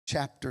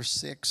chapter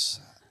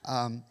 6.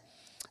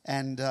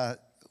 And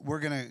we're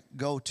going to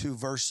go to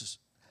verse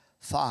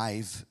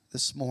 5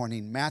 this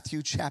morning.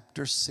 Matthew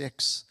chapter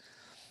 6.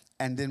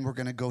 And then we're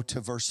going to go to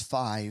verse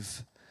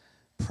 5.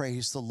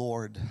 Praise the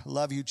Lord.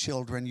 Love you,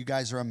 children. You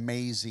guys are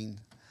amazing.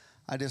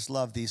 I just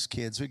love these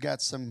kids. We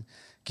got some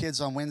kids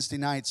on Wednesday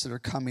nights that are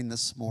coming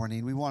this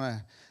morning. We want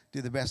to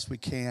do the best we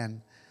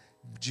can.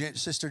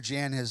 Sister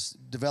Jan has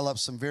developed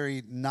some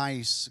very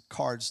nice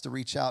cards to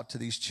reach out to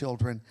these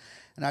children.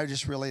 And I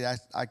just really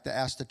like to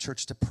ask the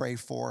church to pray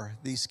for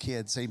these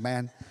kids.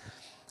 Amen.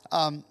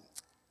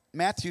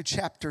 Matthew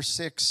chapter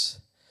 6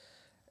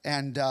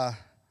 and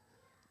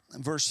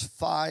verse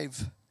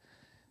 5.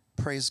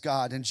 Praise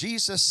God. And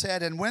Jesus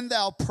said, "And when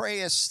thou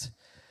prayest,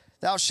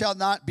 thou shalt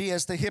not be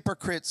as the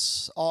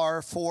hypocrites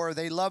are, for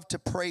they love to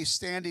pray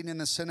standing in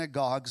the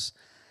synagogues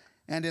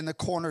and in the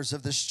corners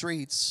of the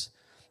streets,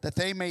 that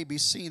they may be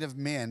seen of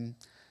men.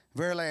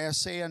 Verily I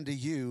say unto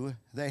you,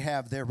 they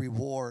have their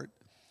reward.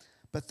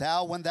 But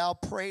thou, when thou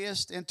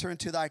prayest, enter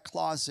into thy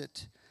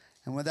closet,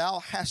 and when thou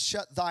hast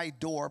shut thy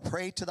door,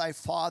 pray to thy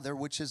Father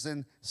which is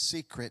in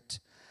secret.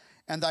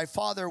 And thy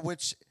Father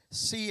which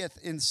seeth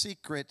in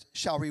secret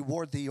shall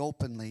reward thee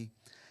openly.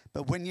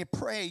 But when ye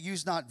pray,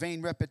 use not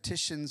vain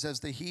repetitions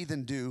as the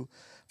heathen do,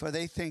 for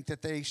they think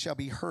that they shall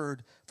be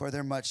heard for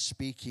their much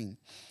speaking."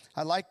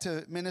 I'd like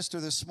to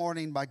minister this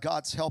morning by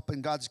God's help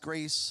and God's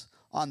grace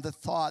on the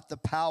thought, the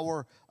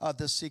power of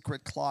the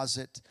secret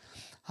closet.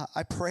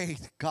 I pray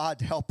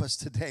God help us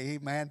today,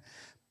 amen.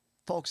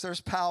 Folks,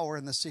 there's power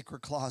in the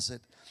secret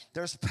closet.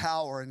 There's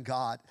power in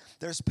God.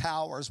 There's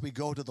power as we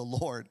go to the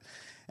Lord.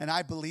 And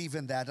I believe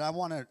in that. And I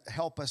want to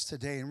help us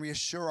today and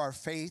reassure our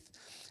faith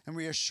and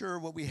reassure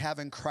what we have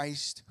in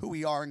Christ, who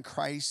we are in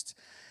Christ.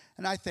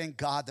 And I thank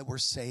God that we're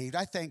saved.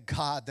 I thank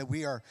God that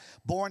we are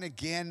born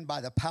again by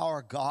the power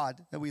of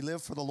God, that we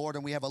live for the Lord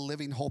and we have a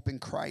living hope in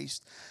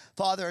Christ.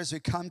 Father, as we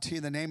come to you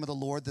in the name of the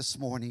Lord this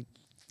morning,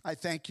 I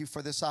thank you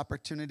for this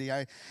opportunity.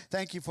 I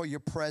thank you for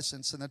your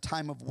presence in the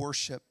time of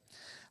worship.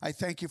 I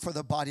thank you for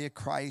the body of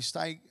Christ.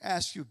 I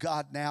ask you,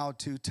 God, now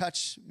to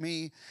touch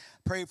me.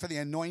 Pray for the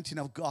anointing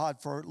of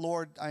God. For,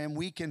 Lord, I am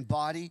weak in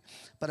body,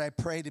 but I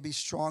pray to be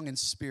strong in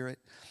spirit.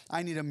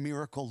 I need a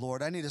miracle,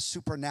 Lord. I need a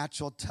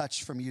supernatural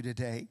touch from you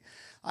today.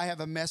 I have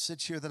a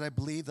message here that I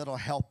believe that will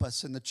help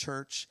us in the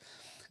church.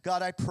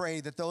 God, I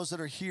pray that those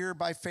that are here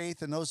by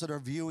faith and those that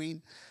are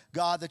viewing,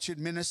 God, that you'd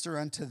minister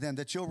unto them,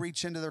 that you'll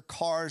reach into their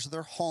cars,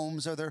 their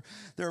homes, or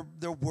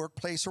their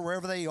workplace, or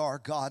wherever they are,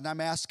 God. And I'm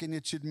asking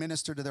that you'd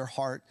minister to their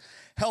heart.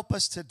 Help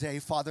us today,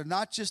 Father,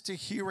 not just to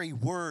hear a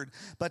word,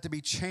 but to be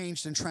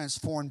changed and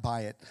transformed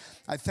by it.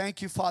 I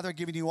thank you, Father,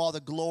 giving you all the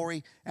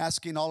glory,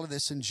 asking all of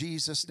this in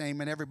Jesus' name.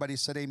 And everybody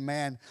said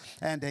amen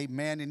and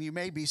amen. And you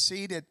may be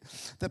seated.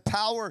 The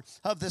power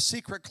of the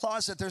secret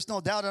closet, there's no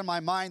doubt in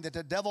my mind that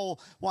the devil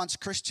wants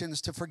Christians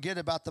to forget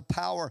about the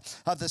power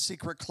of the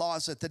secret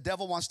closet. The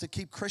devil wants to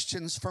keep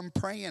Christians from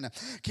praying,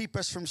 keep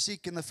us from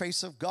seeking the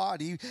face of God.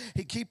 He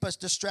keep us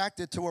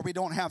distracted to where we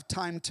don't have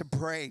time to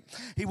pray.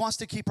 He wants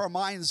to keep our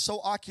minds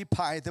so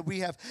occupied that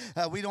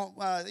we don't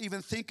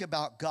even think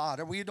about God,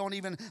 or we don't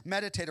even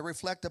meditate or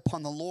reflect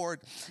upon the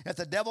Lord. If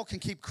the devil can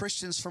keep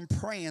Christians from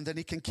praying, then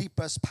he can keep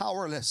us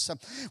powerless.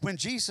 When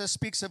Jesus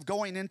speaks of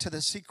going into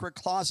the secret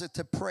closet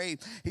to pray,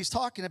 he's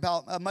talking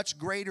about a much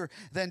greater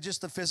than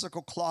just the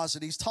physical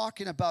closet. He's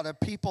talking about a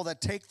people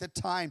that take the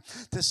time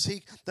to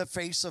seek the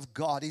face of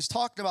God. He's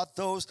talking about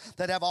those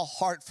that have a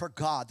heart for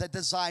God, that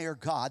desire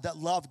God, that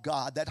love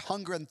God, that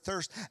hunger and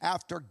thirst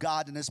after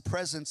God and his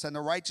presence and the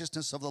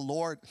righteousness of the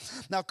Lord.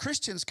 Now,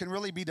 Christians can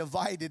really be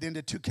divided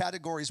into two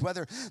categories,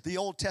 whether the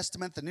Old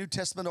Testament, the New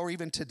Testament, or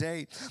even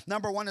today.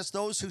 Number one is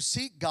those who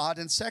seek God,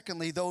 and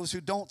secondly, those who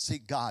don't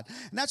seek God.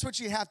 And that's what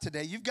you have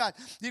today. You've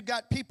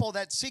got people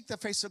that seek the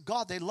face of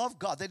God. They love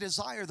God. They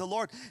desire the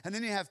Lord. And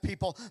then you have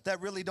people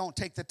that really don't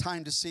take the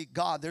time to seek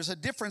God. There's a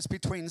difference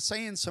between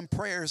saying some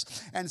prayers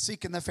and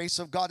seeking the face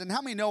of God. And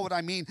how many know what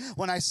I mean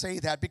when I say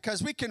that?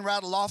 Because we can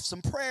rattle off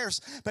some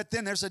prayers, but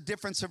then there's a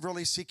difference of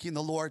really seeking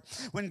the Lord.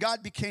 When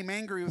God became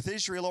angry with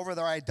Israel over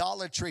their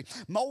idolatry,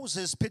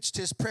 Moses pitched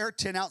his prayer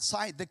tent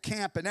outside the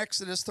camp. In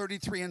Exodus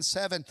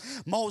 33:7,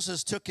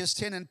 Moses took his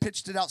tent and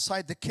pitched it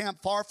outside the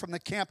camp, far from the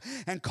camp,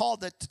 and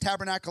called it the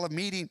tabernacle of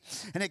meeting.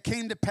 And it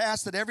came to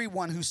pass that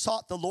everyone who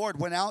sought the Lord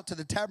went out to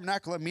the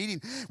tabernacle of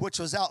meeting, which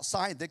was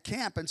outside the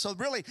camp. And so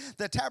really,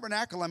 the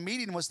tabernacle of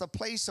meeting was the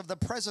place of the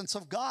presence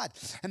of God.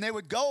 And they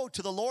would go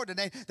to the Lord, and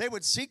they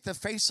would seek the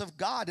face of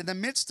God. In the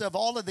midst of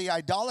all of the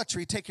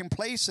idolatry taking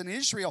place in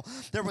Israel,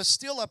 there was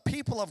still a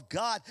people of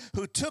God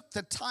who took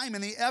the time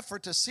and the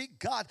effort to seek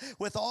God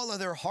with all of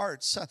their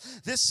hearts.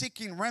 This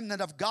seeking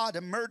remnant of God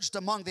emerged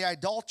among the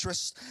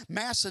idolatrous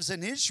masses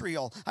in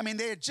Israel. I mean,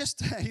 they had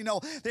just,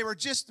 they were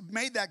just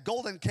made that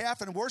golden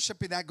calf and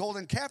worshiping that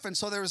golden calf. And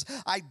so there was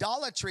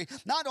idolatry.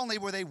 Not only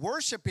were they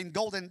worshiping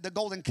the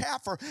golden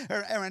calf or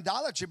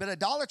idolatry, but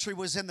idolatry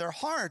was in their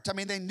heart. I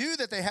mean, they knew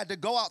that they had to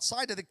go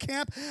outside of the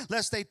camp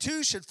lest they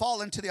too should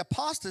fall into the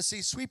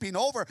apostasy sweeping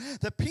over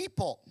the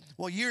people.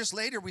 Well, years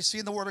later, we see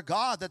in the Word of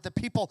God that the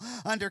people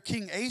under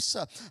King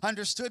Asa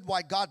understood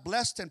why God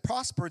blessed and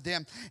prospered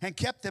them and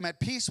kept them at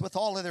peace with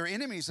all of their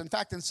enemies. In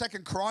fact, in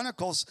 2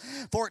 Chronicles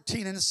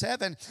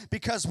 14:7,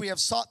 because we have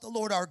sought the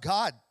Lord our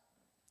God,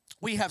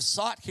 we have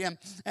sought him,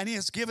 and he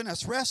has given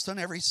us rest on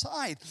every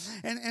side.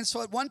 And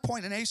so at one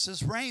point in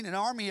Asa's reign, an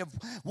army of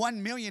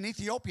 1 million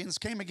Ethiopians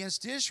came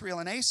against Israel,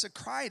 and Asa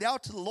cried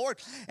out to the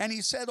Lord, and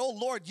he said, "Oh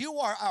Lord, you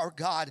are our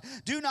God.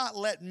 Do not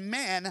let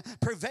man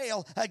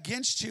prevail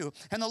against you."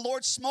 And the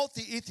Lord smote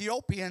the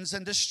Ethiopians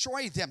and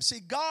destroyed them. See,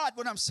 God,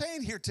 what I'm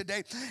saying here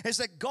today is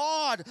that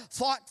God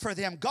fought for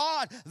them.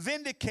 God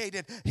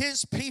vindicated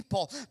his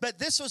people. But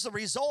this was the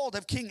result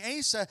of King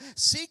Asa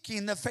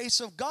seeking the face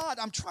of God.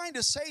 I'm trying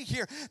to say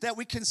here that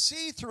we can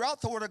see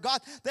throughout the Word of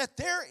God that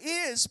there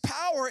is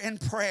power in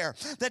prayer.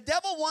 The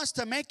devil wants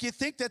to make you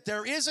think that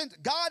there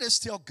isn't. God is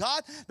still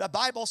God. The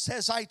Bible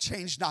says, "I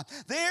change not."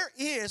 There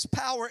is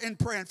power in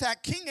prayer. In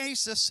fact, King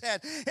Asa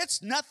said,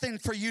 "It's nothing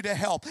for you to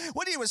help."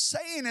 What he was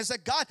saying is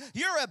that, God,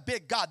 you're a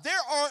big God.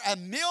 There are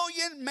 1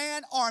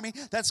 million-man army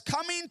that's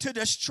coming to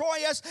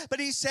destroy us.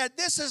 But he said,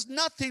 this is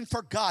nothing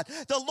for God.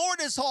 The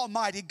Lord is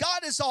almighty.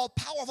 God is all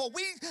powerful.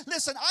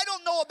 Listen, I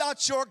don't know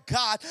about your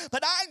God,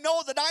 but I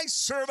know that I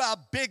serve a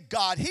big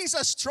God. He's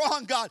a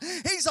strong God.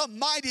 He's a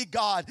mighty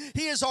God.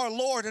 He is our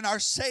Lord and our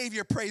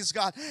Savior, praise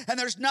God. And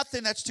there's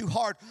nothing that's too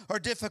hard or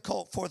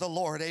difficult for the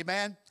Lord.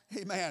 Amen?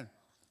 Amen.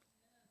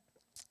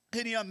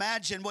 Can you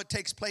imagine what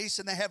takes place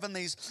in the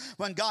heavenlies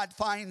when God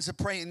finds a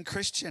praying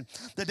Christian?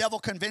 The devil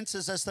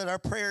convinces us that our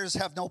prayers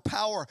have no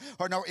power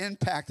or no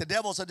impact. The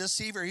devil's a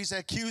deceiver. He's an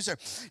accuser.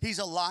 He's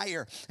a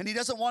liar. And he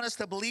doesn't want us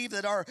to believe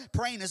that our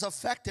praying is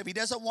effective. He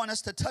doesn't want us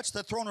to touch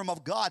the throne room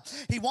of God.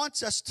 He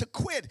wants us to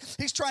quit.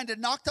 He's trying to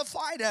knock the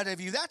fight out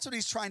of you. That's what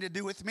he's trying to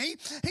do with me.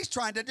 He's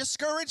trying to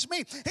discourage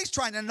me. He's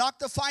trying to knock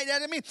the fight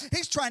out of me.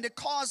 He's trying to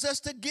cause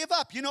us to give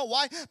up. You know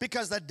why?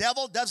 Because the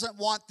devil doesn't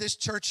want this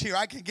church here.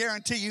 I can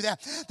guarantee you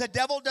that. The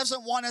devil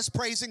doesn't want us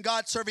praising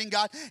God, serving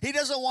God. He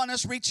doesn't want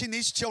us reaching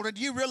these children.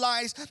 Do you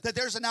realize that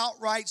there's an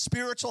outright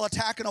spiritual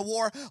attack and a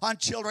war on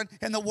children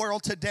in the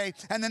world today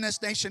and in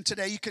this nation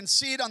today? You can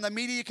see it on the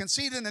media. You can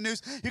see it in the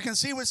news. You can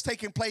see what's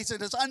taking place.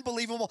 It is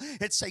unbelievable.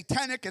 It's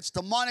satanic. It's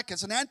demonic.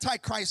 It's an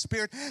antichrist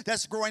spirit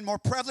that's growing more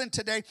prevalent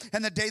today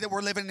in the day that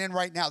we're living in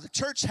right now. The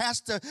church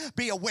has to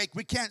be awake.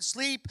 We can't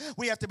sleep.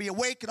 We have to be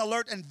awake and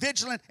alert and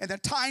vigilant in the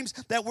times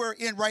that we're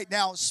in right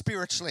now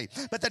spiritually.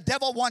 But the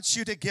devil wants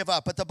you to give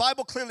up. But the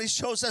Bible clearly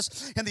shows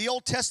us in the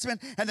Old Testament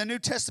and the New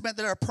Testament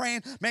that our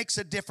praying makes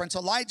a difference.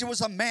 Elijah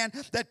was a man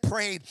that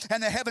prayed,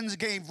 and the heavens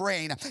gave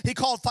rain. He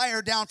called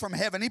fire down from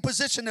heaven. He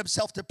positioned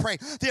himself to pray.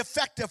 The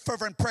effective,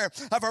 fervent prayer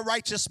of a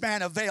righteous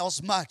man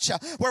avails much.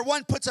 Where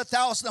one puts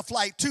 1,000 to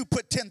flight, two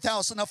put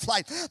 10,000 to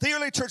flight. The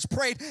early church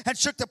prayed and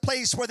shook the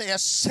place where they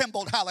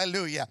assembled.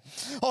 Hallelujah.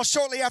 Oh,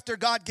 shortly after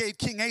God gave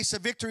King Asa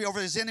victory over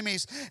his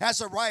enemies,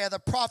 Azariah the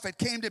prophet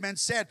came to him and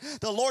said,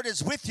 "The Lord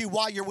is with you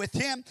while you're with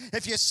him.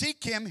 If you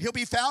seek him, he'll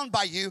be found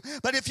by you.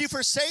 But if you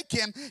forsake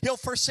him, he'll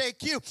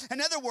forsake you." In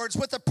other words,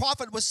 what the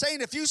prophet was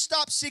saying, if you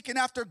stop seeking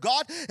after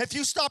God, if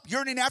you stop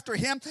yearning after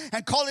him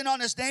and calling on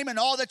his name in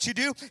all that you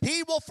do,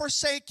 he will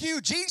forsake you.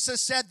 Jesus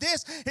said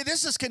this.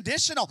 This is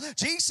conditional.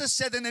 Jesus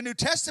said in the New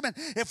Testament,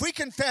 if we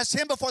confess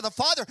him before the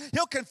Father,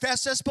 he'll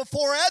confess us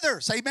before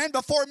others. Amen.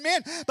 Before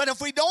men. But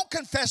if we don't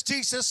confess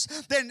Jesus,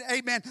 then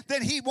amen,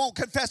 then he won't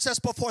confess us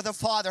before the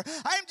Father.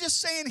 I'm just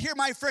saying here,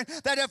 my friend,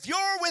 that if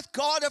you're with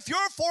God, if you're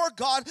for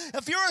God,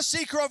 if you're a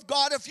seeker of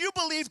God, if you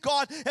believe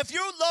God, if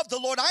you love the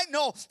Lord, I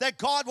know that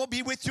God will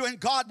be with you and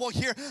God will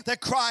hear the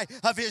cry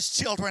of his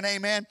children.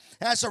 Amen.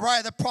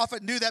 Azariah the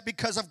prophet knew that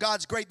because of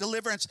God's great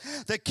deliverance,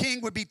 the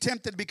king would be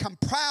tempted to become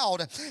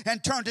proud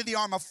and turn to the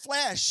arm of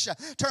flesh,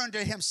 turn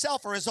to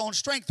himself or his own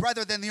strength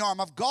rather than the arm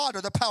of God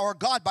or the power of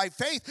God by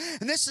faith.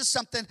 And this is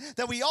something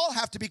that we all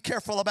have to be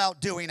careful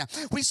about doing.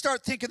 We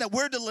start thinking that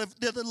we're the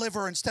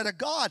deliverer instead of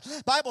God.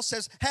 The Bible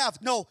says,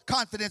 have no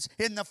confidence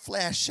in the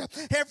flesh.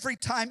 Every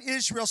time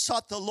Israel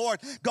sought the Lord,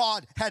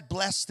 God had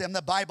blessed them.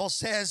 The Bible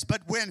says,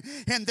 but when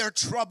in their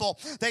trouble,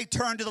 they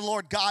turned to the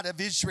Lord God of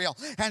Israel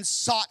and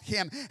sought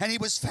him, and he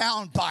was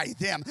found by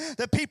them.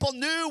 The people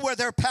knew where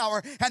their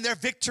power and their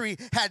victory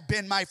had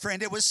been, my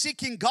friend. It was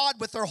seeking God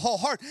with their whole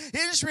heart.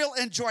 Israel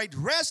enjoyed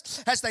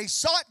rest as they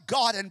sought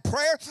God in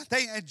prayer.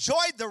 They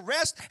enjoyed the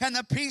rest and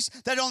the peace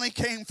that only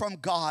came from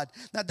God.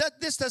 Now,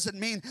 this doesn't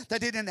mean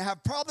that they didn't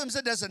have problems.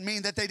 It doesn't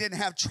mean that they didn't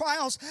have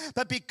trials.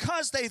 But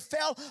because they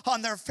fell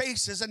on their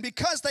faces and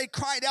because they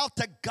cried out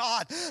to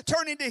God,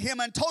 turning to him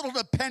in total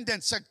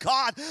dependence, that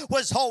God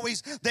was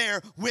always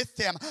there with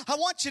them. I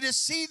want you to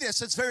see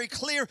this. It's very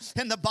clear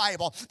in the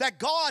Bible that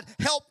God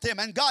helped them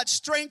and God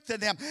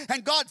strengthened them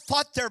and God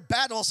fought their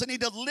battles and he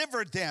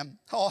delivered them.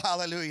 Oh,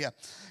 hallelujah.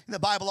 The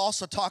Bible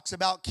also talks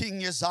about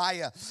King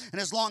Uzziah. And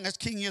as long as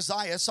King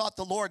Uzziah sought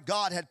the Lord,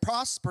 God had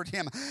prospered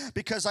him.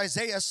 Because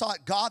Isaiah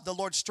sought God, the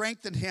Lord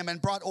strengthened him and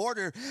brought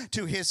order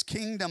to his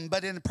kingdom.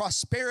 But in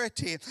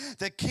prosperity,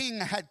 the king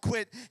had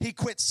quit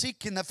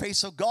seeking the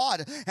face of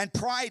God. And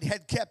pride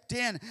had crept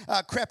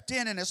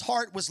in, and his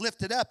heart was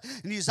lifted up.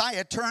 And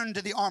Uzziah turned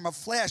to the arm of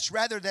flesh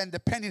rather than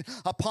depending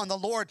upon the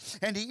Lord.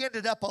 And he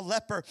ended up a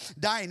leper,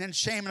 dying in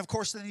shame. And of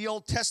course, in the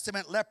Old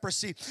Testament,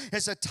 leprosy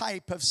is a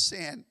type of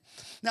sin.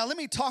 Now, let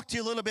me talk to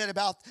you a little bit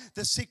about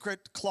the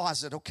secret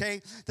closet,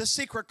 okay? The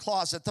secret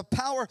closet, the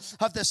power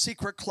of the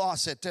secret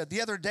closet.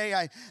 The other day,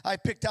 I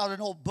picked out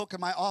an old book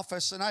in my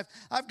office, and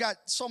I've got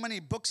so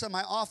many books in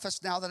my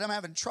office now that I'm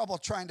having trouble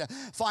trying to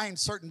find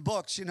certain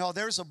books. You know,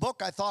 there's a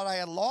book I thought I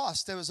had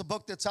lost. It was a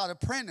book that's out of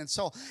print, and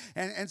so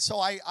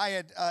I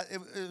had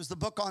it was the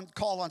book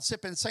called On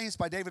Sipping Saints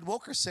by David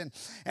Wilkerson,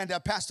 and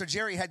Pastor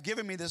Jerry had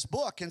given me this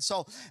book, and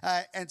so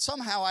and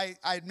somehow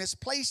I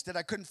misplaced it.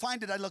 I couldn't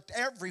find it. I looked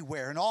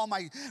everywhere, and all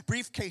my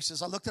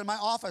briefcases. I looked in my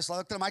office. I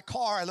looked in my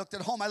car. I looked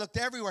at home. I looked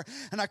everywhere,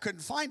 and I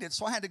couldn't find it.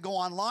 So I had to go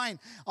online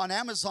on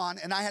Amazon,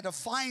 and I had to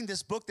find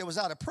this book that was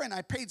out of print.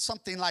 I paid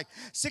something like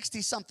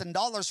 $60-something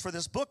for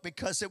this book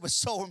because it was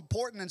so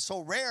important and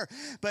so rare.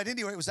 But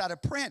anyway, it was out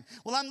of print.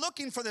 Well, I'm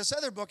looking for this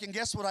other book, and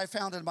guess what I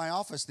found in my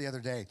office the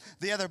other day?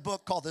 The other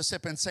book called The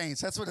Sipping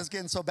Saints. That's what it's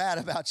getting so bad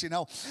about, you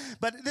know.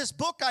 But this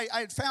book I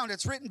had found,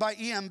 it's written by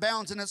E.M.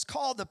 Bounds, and it's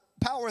called The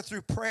Power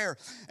Through Prayer.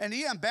 And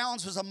E.M.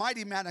 Bounds was a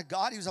mighty man of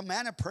God. He was a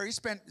man of prayer. He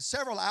spent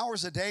several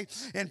hours a day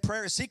in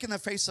prayer, seeking the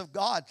face of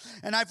God.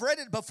 And I've read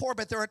it before,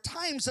 but there are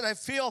times that I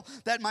feel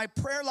that my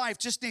prayer life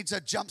just needs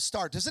a jump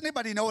start. Does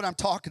anybody know what I'm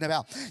talking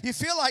about? You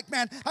feel like,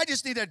 man, I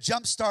just need a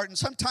jump start. And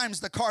sometimes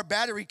the car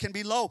battery can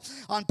be low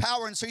on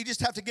power, and so you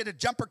just have to get a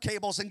jumper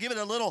cables and give it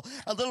a little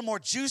more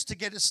juice to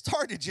get it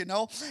started, you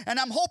know. And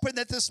I'm hoping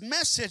that this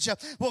message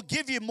will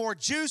give you more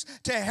juice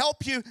to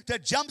help you to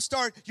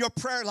jumpstart your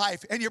prayer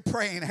life and your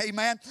praying.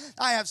 Amen.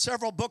 I have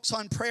several books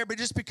on prayer, but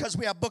just because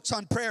we have books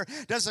on prayer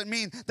doesn't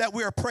mean that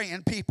we're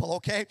praying people,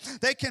 okay?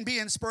 They can be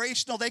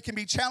inspirational, they can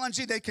be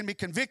challenging, they can be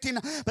convicting,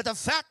 but the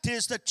fact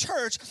is the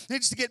church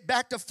needs to get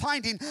back to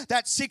finding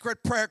that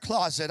secret prayer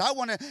closet. I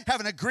want to have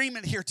an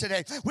agreement here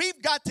today.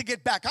 We've got to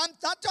get back. I'm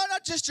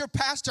not just your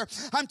pastor.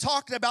 I'm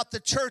talking about the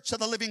church of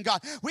the living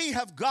God. We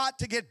have got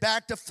to get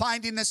back to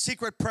finding the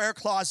secret prayer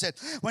closet.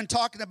 When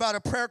talking about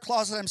a prayer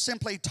closet, I'm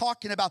simply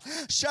talking about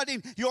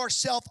shutting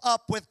yourself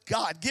up with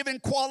God, giving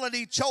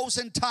quality,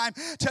 chosen time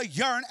to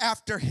yearn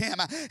after Him.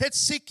 It's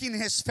seeking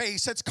His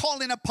face. It's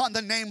calling upon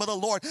the name of the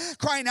Lord,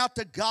 crying out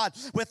to God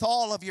with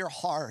all of your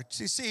heart.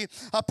 You see,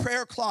 a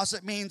prayer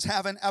closet means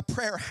having a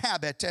prayer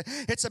habit.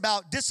 It's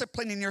about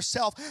disciplining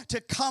yourself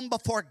to come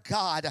before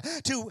God,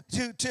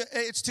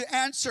 it's to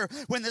answer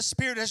when the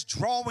Spirit is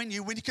drawing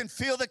you, when you can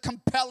feel the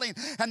compelling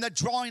and the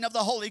drawing of the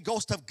Holy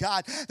Ghost of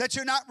God, that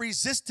you're not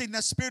resisting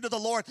the Spirit of the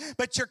Lord,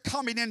 but you're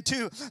coming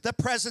into the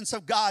presence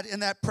of God in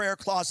that prayer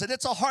closet.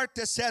 It's a heart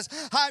that says,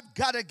 I've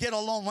got to get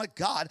alone with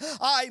God.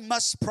 I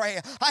must pray.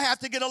 I have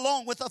to get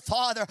alone with the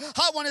Father.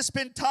 I want to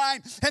spend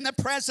time in the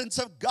presence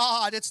of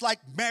God. It's like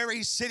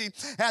Mary sitting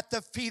at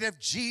the feet of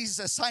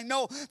Jesus. I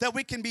know that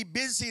we can be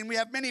busy and we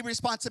have many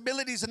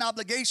responsibilities and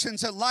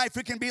obligations in life.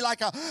 We can be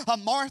like a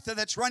Martha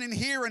that's running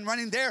here and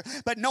running there,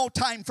 but no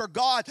time for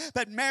God.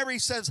 But Mary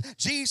says,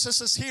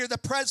 Jesus is here. The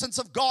presence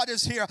of God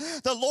is here.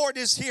 The Lord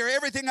is here.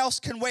 Everything else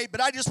can wait,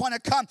 but I just want to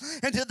come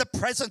into the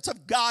presence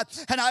of God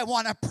and I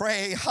want to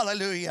pray.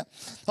 Hallelujah.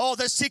 Oh,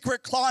 the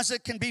secret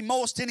closet can be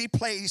most any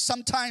place.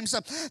 Sometimes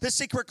the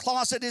secret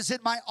closet is in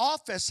my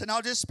office and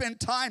I'll just spend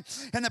time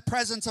in the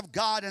presence of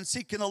God and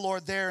seeking the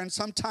Lord there. And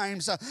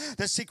sometimes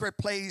the secret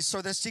place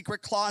or the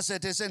secret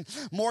closet is in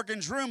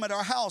Morgan's room at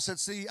our house.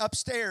 It's the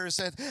upstairs.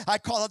 I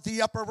call it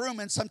the upper room.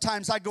 And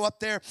sometimes I go up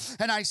there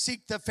and I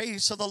seek the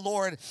face of the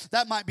Lord.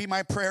 That might be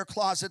my prayer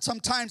closet.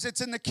 Sometimes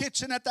it's in the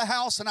kitchen at the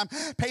house and I'm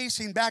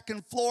pacing back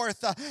and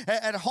forth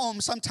at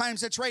home.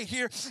 Sometimes it's right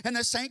here in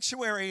the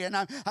sanctuary and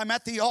I'm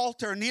at the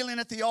altar, kneeling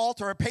at the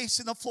altar or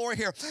pacing the floor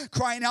here,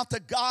 crying out to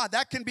God.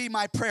 That can be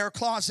my prayer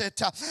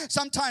closet.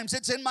 Sometimes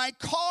it's in my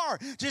car,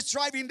 just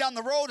driving down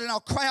the road and I'll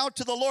cry out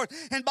to the Lord.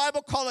 In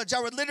Bible college,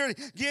 I would literally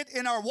get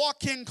in our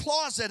walk-in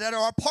closet at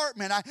our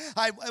apartment.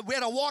 We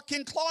had a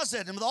walk-in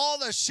closet and with all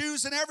the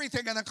shoes and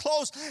everything and the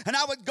clothes, and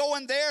I would go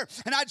in there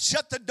and I'd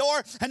shut the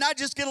door and I'd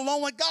just get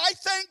alone with God. I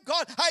thank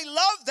God. I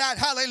love that.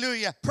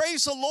 Hallelujah.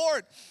 Praise the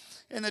Lord.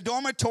 In the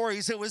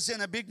dormitories, it was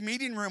in a big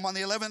meeting room on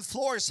the 11th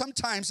floor.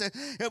 Sometimes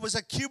it was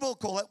a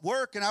cubicle at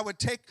work, and I would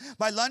take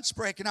my lunch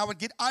break, and I would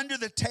get under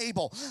the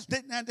table.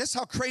 That's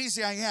how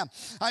crazy I am.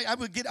 I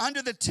would get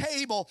under the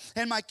table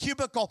in my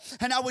cubicle,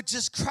 and I would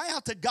just cry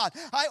out to God.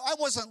 I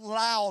wasn't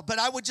loud, but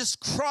I would just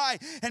cry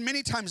and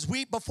many times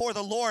weep before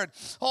the Lord.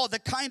 Oh, the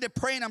kind of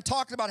praying I'm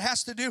talking about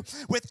has to do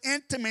with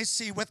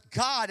intimacy with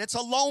God. It's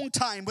alone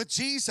time with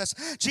Jesus.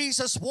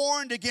 Jesus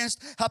warned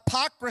against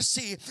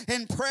hypocrisy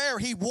in prayer.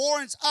 He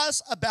warns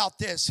us about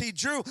this. He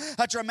drew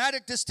a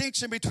dramatic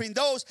distinction between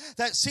those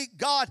that seek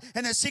God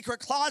in the secret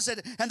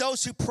closet and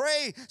those who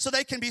pray so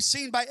they can be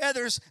seen by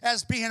others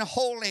as being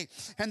holy.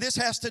 And this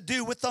has to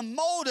do with the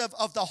motive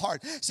of the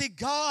heart. See,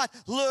 God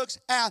looks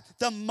at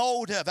the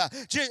motive.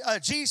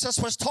 Jesus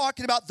was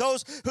talking about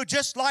those who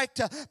just like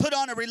to put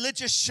on a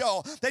religious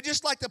show. They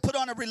just like to put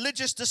on a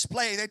religious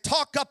display. They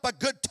talk up a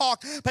good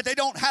talk, but they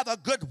don't have a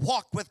good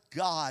walk with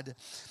God.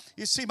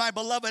 You see, my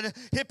beloved,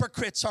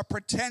 hypocrites are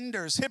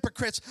pretenders.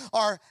 Hypocrites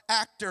are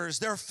actors.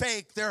 They're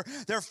fake. They're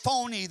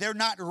phony. They're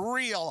not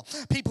real.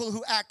 People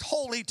who act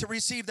holy to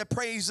receive the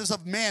praises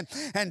of men.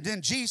 And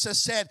then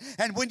Jesus said,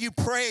 and when you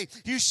pray,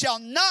 you shall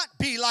not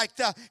be like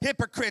the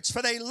hypocrites,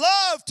 for they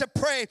love to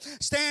pray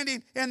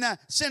standing in the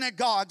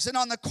synagogues and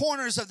on the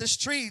corners of the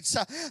streets,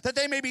 that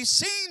they may be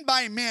seen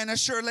by men.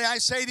 Assuredly, I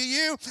say to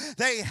you,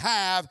 they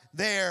have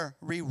their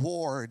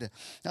reward.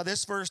 Now,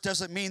 this verse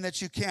doesn't mean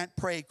that you can't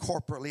pray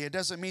corporately. It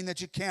doesn't mean that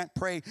you can't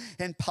pray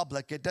in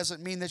public. It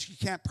doesn't mean that you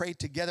can't pray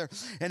together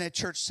in a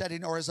church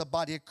setting or as a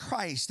body of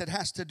Christ. It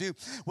has to do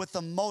with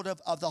the motive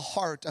of the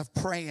heart of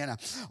praying.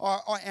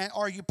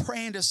 Are you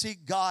praying to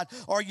seek God,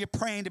 or are you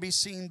praying to be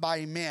seen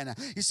by men?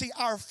 You see,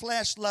 our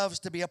flesh loves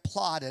to be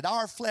applauded.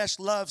 Our flesh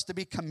loves to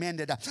be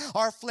commended.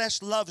 Our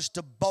flesh loves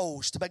to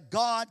boast, but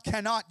God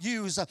cannot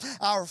use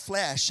our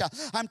flesh.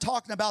 I'm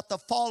talking about the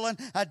fallen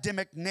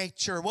Adamic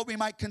nature, what we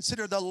might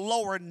consider the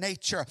lower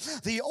nature.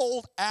 The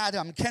old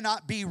Adam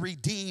cannot be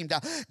redeemed.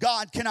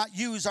 God cannot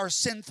use our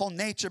sinful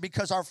nature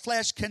because our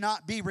flesh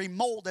cannot be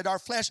remolded. Our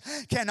flesh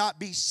cannot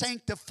be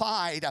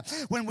sanctified.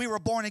 When we were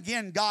born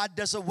again, God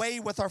does away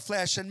with our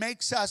flesh and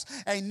makes us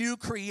a new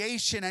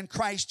creation in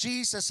Christ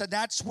Jesus, and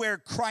that's where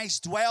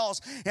Christ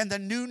dwells, in the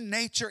new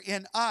nature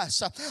in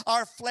us.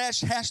 Our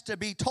flesh has to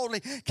be totally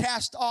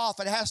cast off.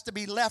 It has to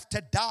be left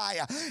to die.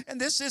 And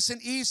this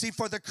isn't easy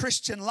for the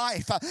Christian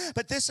life,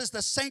 but this is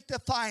the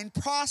sanctifying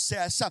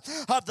process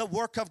of the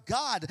work of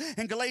God.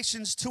 In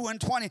Galatians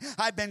 2:20,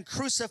 I've been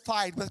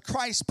crucified with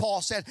Christ,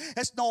 Paul said.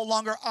 It's no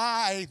longer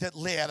I that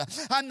live.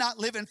 I'm not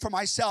living for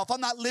myself.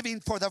 I'm not living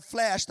for the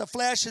flesh. The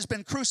flesh has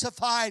been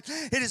crucified.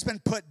 It has been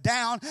put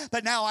down.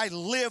 But now I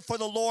live for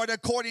the Lord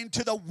according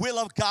to the will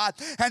of God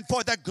and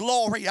for the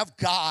glory of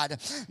God.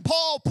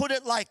 Paul put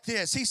it like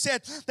this. He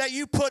said that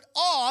you put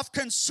off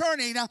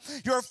concerning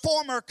your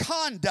former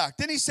conduct.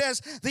 Then he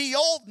says the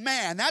old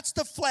man, that's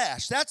the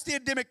flesh. That's the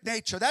Adamic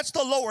nature. That's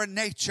the lower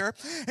nature.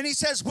 And he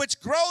says which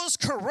grows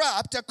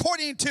corrupt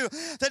according to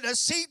the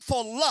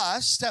deceitful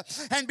lust,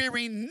 and be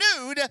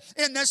renewed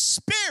in the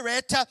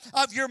spirit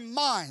of your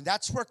mind.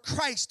 That's where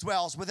Christ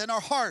dwells, within our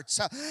hearts.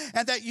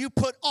 And that you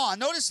put on.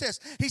 Notice this.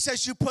 He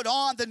says you put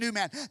on the new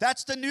man.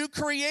 That's the new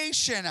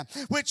creation,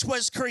 which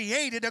was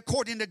created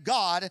according to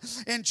God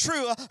in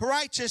true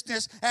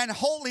righteousness and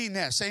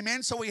holiness.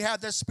 Amen. So we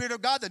have the Spirit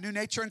of God, the new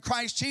nature in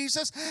Christ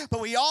Jesus,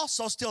 but we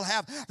also still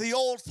have the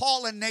old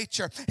fallen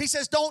nature. He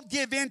says don't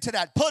give in to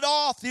that. Put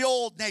off the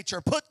old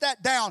nature. Put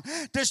that down.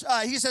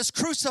 He says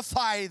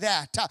crucify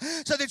that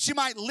so that you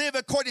might live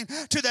according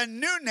to the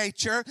new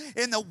nature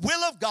in the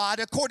will of God,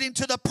 according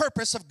to the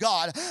purpose of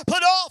God.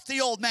 Put off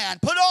the old man.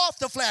 Put off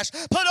the flesh.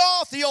 Put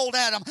off the old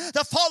Adam,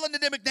 the fallen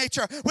Adamic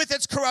nature with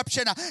its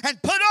corruption,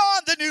 and put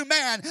on the new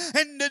man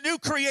and the new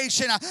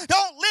creation.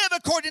 Don't live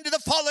according to the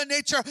fallen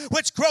nature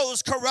which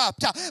grows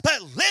corrupt,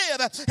 but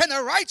live in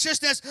the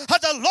righteousness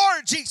of the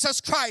Lord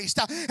Jesus Christ.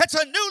 It's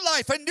a new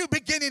life, a new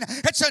beginning.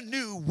 It's a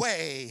new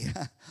way.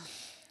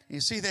 You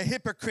see, the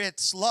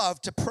hypocrites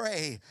love to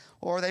pray,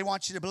 or they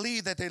want you to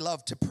believe that they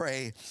love to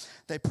pray.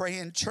 They pray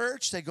in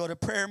church. They go to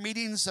prayer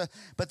meetings,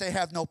 but they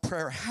have no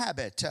prayer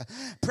habit.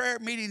 Prayer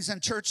meetings and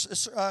church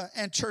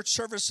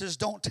services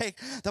don't take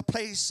the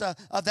place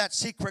of that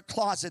secret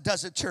closet,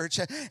 does it, church?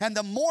 And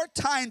the more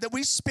time that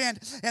we spend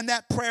in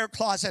that prayer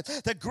closet,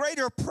 the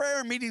greater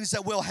prayer meetings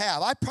that we'll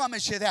have. I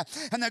promise you that.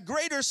 And the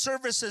greater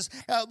services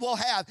we'll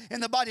have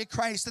in the body of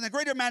Christ, and the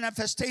greater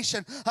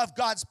manifestation of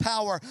God's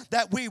power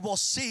that we will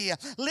see.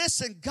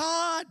 Listen,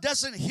 God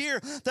doesn't hear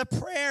the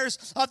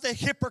prayers of the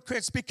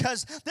hypocrites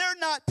because they're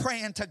not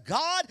praying to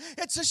God.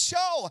 It's a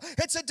show.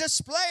 It's a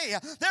display.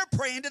 They're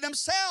praying to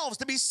themselves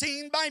to be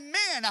seen by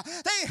men.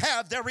 They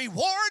have their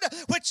reward,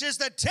 which is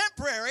the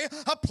temporary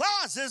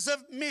applauses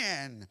of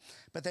men.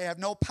 But they have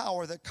no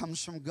power that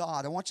comes from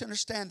God. I want you to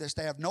understand this.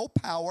 They have no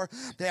power.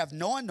 They have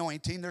no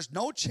anointing. There's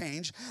no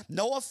change,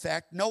 no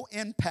effect, no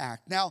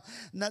impact. Now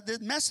the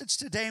message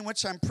today in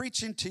which I'm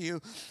preaching to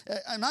you,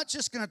 I'm not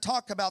just going to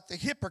talk about the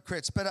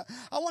hypocrites, but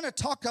I want to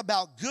talk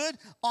about good,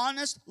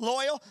 honest,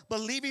 loyal,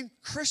 believing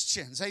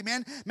Christians.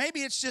 Amen.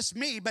 Maybe it's just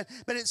me, but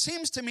it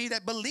seems to me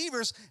that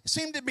believers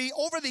seem to be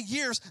over the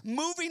years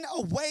moving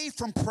away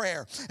from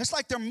prayer. It's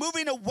like they're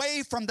moving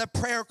away from the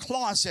prayer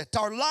closet.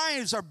 Our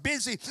lives are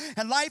busy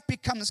and life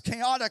becomes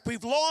chaotic.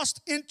 We've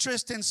lost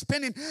interest in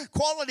spending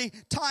quality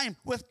time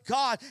with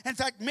God. In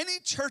fact, many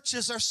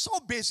churches are so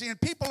busy and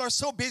people are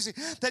so busy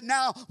that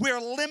now we're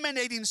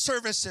eliminating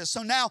services.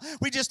 So now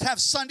we just have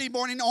Sunday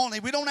morning only.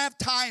 We don't have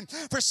time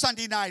for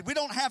Sunday night. We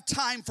don't have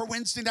time for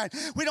Wednesday night.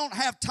 We don't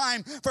have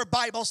time for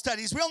Bible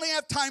studies. We only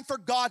have time for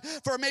God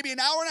for maybe an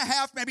hour and a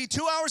half, maybe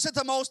 2 hours at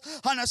the most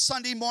on a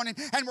Sunday morning.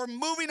 And we're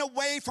moving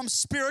away from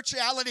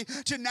spirituality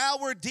to now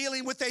we're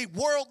dealing with a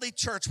worldly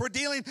church. We're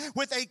dealing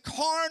with a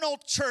carnal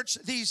church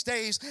these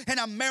days in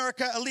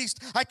America. At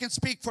least I can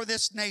speak for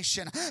this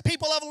nation.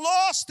 People have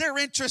lost their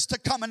interest to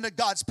come into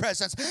God's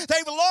presence.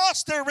 They've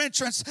lost their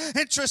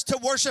interest to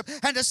worship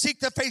and to seek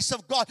the face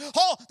of God.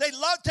 Oh, they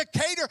love to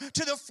cater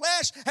to the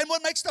flesh and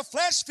what makes the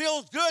flesh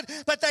feel good,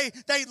 but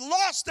they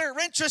lost their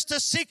interest to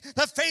seek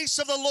the face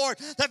of the Lord.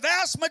 The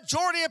vast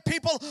majority of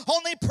people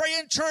only pray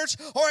in church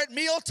or at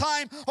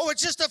mealtime or with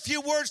just a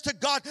few words to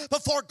God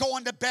before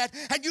going to bed.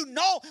 And you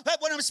know that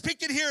what I'm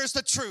speaking here is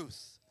the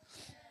truth.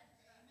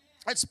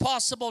 It's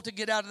possible to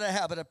get out of the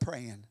habit of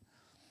praying.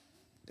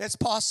 It's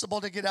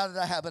possible to get out of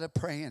the habit of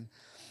praying.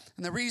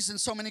 And the reason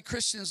so many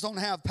Christians don't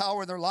have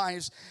power in their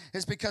lives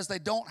is because they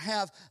don't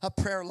have a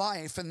prayer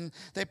life. And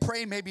they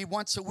pray maybe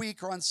once a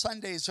week or on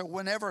Sundays or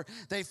whenever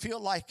they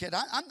feel like it.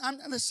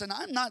 Listen,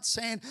 I'm not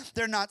saying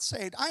they're not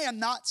saved. I am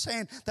not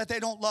saying that they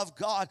don't love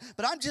God.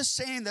 But I'm just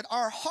saying that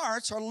our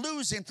hearts are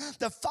losing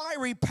the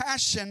fiery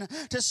passion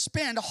to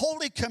spend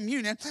Holy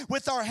Communion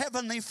with our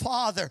Heavenly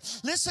Father.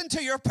 Listen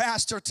to your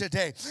pastor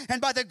today.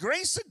 And by the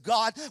grace of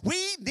God,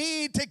 we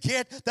need to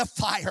get the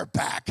fire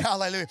back.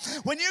 Hallelujah.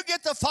 When you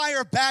get the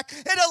fire back,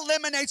 it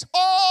eliminates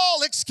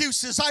all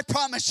excuses. I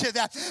promise you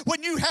that.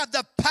 When you have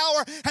the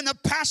power and the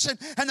passion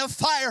and the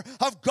fire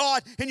of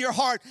God in your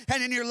heart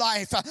and in your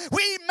life.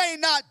 We may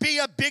not be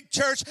a big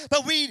church,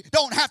 but we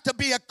don't have to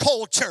be a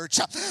cold church.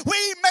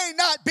 We may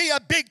not be a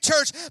big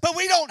church, but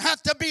we don't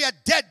have to be a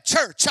dead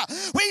church.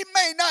 We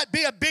may not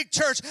be a big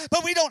church,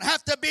 but we don't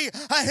have to be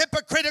a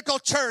hypocritical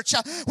church.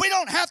 We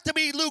don't have to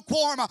be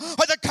lukewarm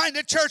or the kind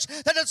of church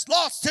that has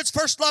lost its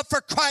first love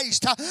for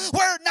Christ.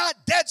 We're not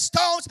dead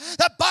stones.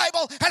 The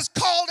Bible has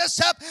called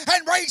us up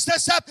and raised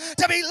us up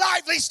to be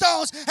lively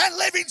stones and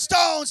living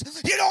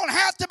stones. You don't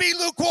have to be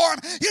lukewarm.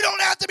 You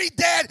don't have to be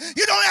dead.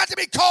 You don't have to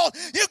be cold.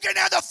 You can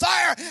have the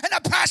fire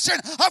and the passion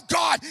of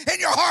God in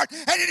your heart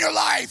and in your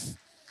life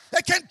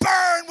that can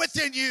burn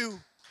within you.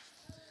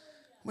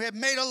 We have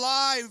made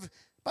alive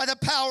by the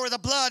power of the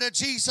blood of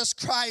Jesus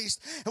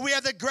Christ. And we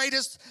have the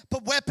greatest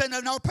weapon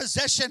in our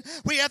possession.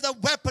 We have the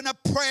weapon of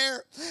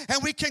prayer.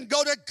 And we can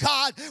go to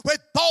God with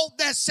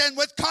boldness and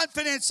with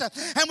confidence.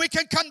 And we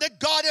can come to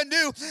God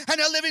anew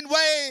and a living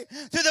way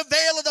through the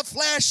veil of the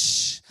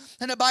flesh.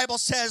 And the Bible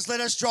says, let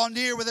us draw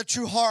near with a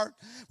true heart,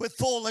 with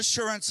full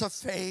assurance of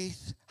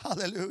faith.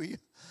 Hallelujah.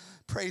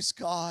 Praise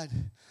God.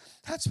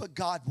 That's what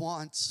God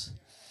wants.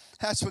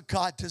 That's what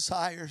God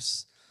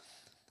desires.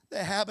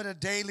 The habit of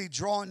daily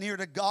drawing near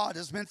to God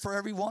is meant for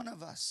every one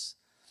of us.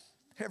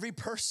 Every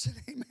person,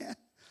 amen.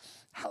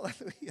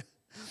 Hallelujah.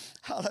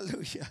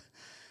 Hallelujah.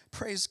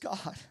 Praise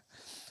God.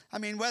 I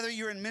mean, whether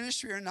you're in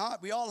ministry or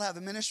not, we all have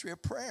a ministry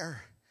of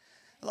prayer.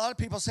 A lot of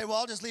people say, well,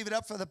 I'll just leave it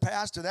up for the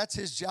pastor. That's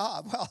his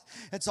job. Well,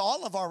 it's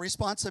all of our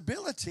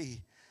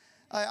responsibility.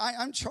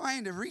 I'm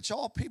trying to reach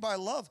all people. I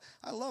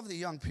love the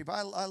young people.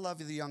 I love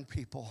the young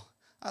people.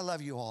 I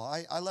love you all.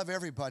 I love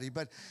everybody,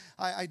 but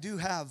I do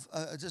have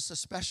just a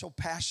special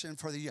passion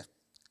for the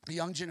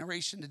young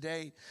generation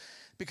today,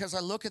 because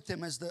I look at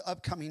them as the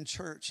upcoming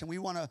church, and we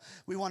want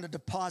to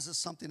deposit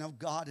something of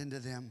God into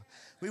them.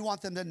 We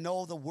want them to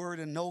know the Word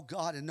and know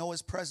God and know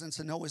His presence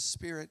and know His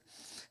Spirit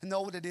and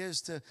know what it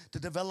is to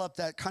develop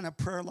that kind of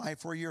prayer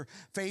life where you're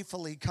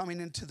faithfully coming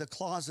into the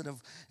closet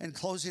and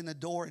closing the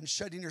door and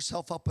shutting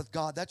yourself up with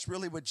God. That's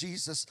really what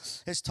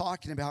Jesus is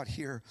talking about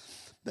here.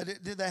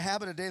 The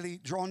habit of daily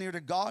drawing near to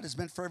God is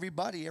meant for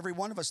everybody, every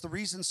one of us. The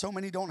reason so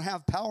many don't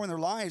have power in their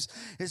lives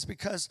is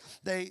because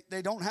they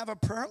don't have a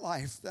prayer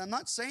life. I'm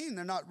not saying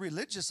they're not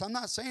religious. I'm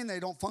not saying they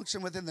don't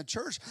function within the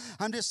church.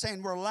 I'm just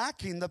saying we're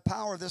lacking the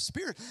power of the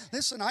Spirit.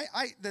 Listen,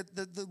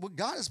 what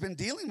God has been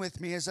dealing with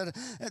me is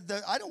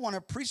that I don't want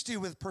to preach to you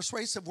with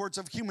persuasive words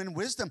of human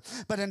wisdom,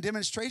 but in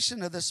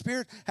demonstration of the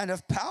Spirit and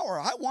of power.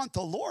 I want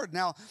the Lord.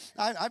 Now,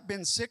 I've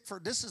been sick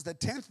this is the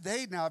 10th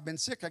day now I've been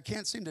sick. I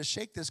can't seem to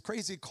shake this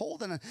crazy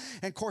cold. And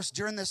of course,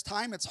 during this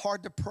time, it's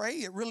hard to pray.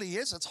 It really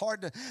is. It's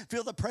hard to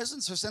feel the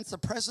presence or sense the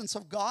presence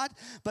of God.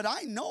 But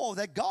I know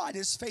that God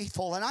is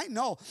faithful. And I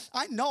know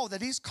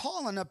that He's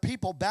calling a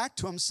people back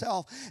to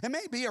Himself. It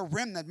may be a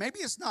remnant. Maybe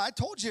it's not. I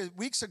told you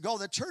weeks ago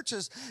the church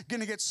is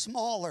going to get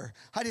smaller.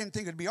 I didn't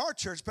think it would be our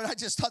church, but I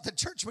just thought the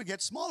church would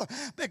get smaller.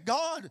 But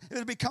God, it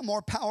will become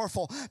more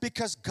powerful,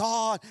 because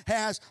God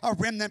has a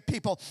remnant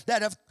people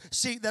that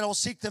will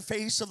seek the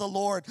face of the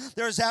Lord.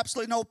 There is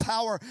absolutely no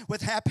power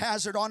with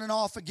haphazard on and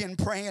off again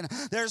praying.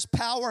 There's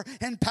power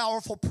in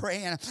powerful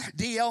praying.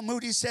 D.L.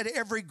 Moody said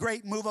every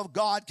great move of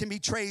God can be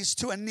traced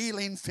to a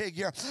kneeling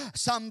figure,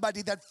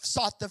 somebody that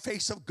sought the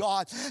face of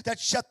God, that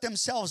shut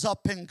themselves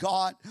up in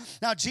God.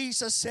 Now,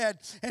 Jesus said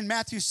in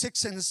Matthew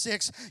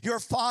 6:6, your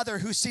Father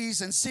who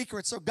sees in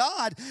secret. So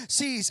God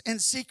sees in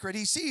secret.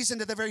 He sees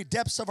into the very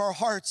depths of our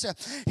hearts.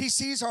 He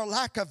sees our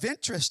lack of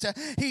interest.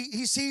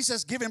 He sees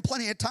us giving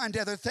plenty of time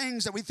to other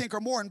things that we think are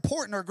more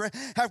important or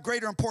have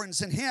greater importance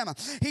than Him.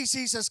 He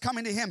sees us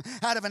coming to Him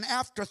out of an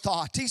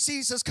afterthought. He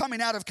sees us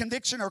coming out of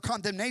conviction or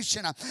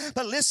condemnation.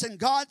 But listen,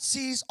 God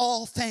sees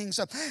all things,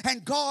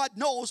 and God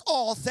knows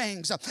all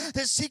things.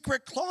 The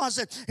secret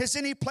closet is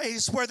any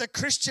place where the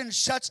Christian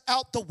shuts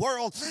out the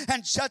world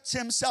and shuts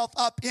himself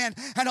up in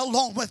and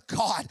alone with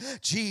God.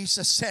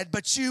 Jesus said,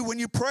 but you, when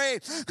you pray,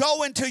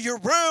 go into your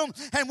room,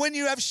 and when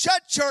you have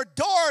shut your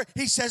door,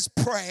 He says,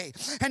 pray.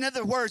 In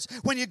other words,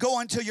 when you go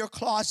into your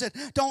closet,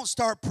 don't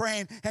start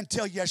praying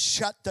until you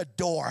shut the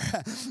door.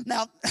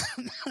 Now,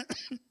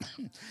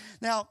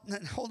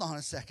 hold on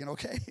a second,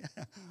 okay?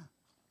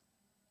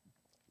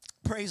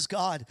 Praise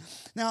God.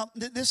 Now,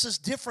 this is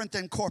different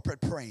than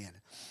corporate praying.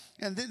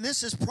 And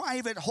this is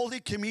private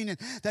Holy Communion,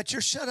 that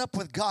you're shut up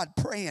with God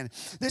praying.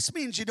 This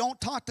means you don't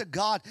talk to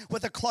God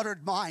with a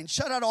cluttered mind.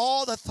 Shut out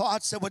all the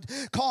thoughts that would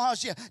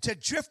cause you to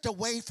drift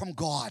away from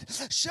God.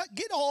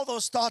 Get all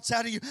those thoughts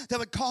out of you that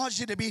would cause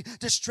you to be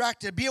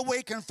distracted. Be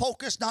awake and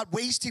focused, not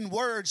wasting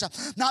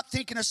words, not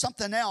thinking of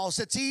something else.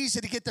 It's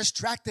easy to get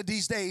distracted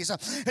these days.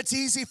 It's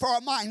easy for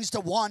our minds to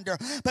wander.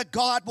 But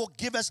God will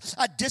give us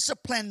a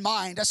disciplined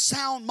mind, a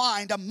sound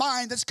mind, a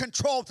mind that's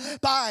controlled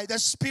by the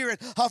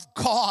Spirit of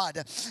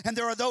God. And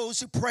there are those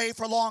who pray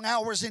for long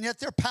hours, and yet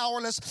they're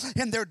powerless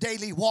in their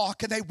daily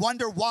walk. And they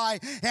wonder why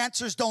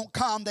answers don't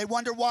come. They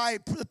wonder why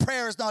the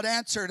prayer is not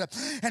answered.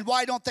 And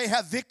why don't they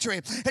have victory?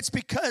 It's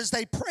because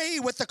they pray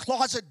with the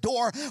closet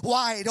door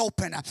wide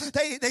open.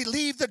 They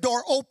leave the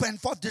door open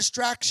for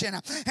distraction.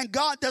 And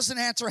God doesn't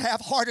answer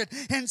half-hearted,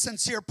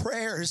 insincere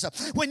prayers.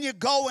 When you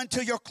go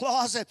into your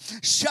closet,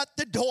 shut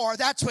the door.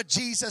 That's what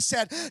Jesus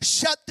said.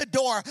 Shut the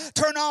door.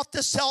 Turn off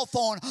the cell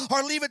phone,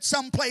 or leave it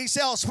someplace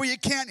else where you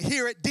can't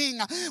hear it ding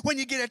when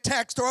you get a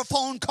text or a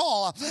phone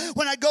call.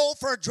 When I go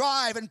for a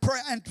drive and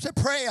to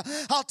pray,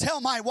 I'll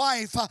tell my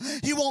wife,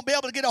 you won't be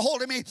able to get a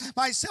hold of me.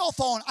 My cell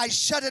phone, I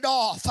shut it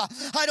off.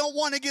 I don't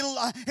want to get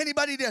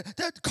anybody to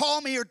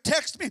call me or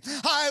text me.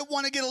 I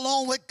want to get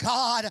alone with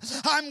God.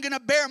 I'm going to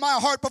bear my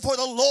heart before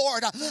the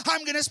Lord.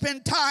 I'm going to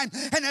spend time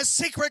in a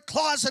secret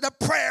closet of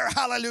prayer.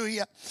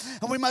 Hallelujah.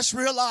 And we must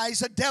realize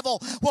the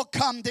devil will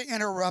come to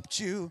interrupt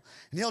you.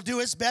 And he'll do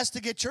his best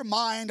to get your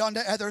mind onto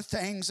other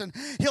things. And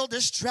he'll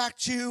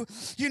distract you.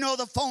 You know,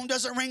 the phone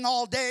doesn't ring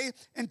all day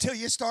until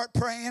you start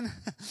praying.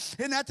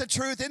 Isn't that the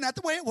truth? Isn't that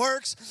the way it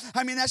works?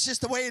 I mean, that's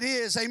just the way it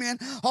is. Amen.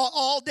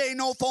 All day,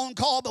 no phone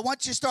call. But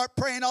once you start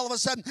praying, all of a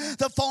sudden,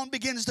 the phone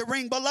begins to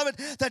ring. Beloved,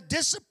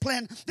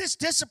 this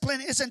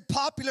discipline isn't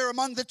popular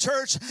among the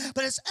church,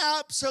 but it's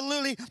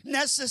absolutely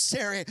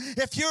necessary.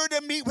 If you're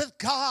to meet with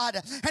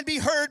God and be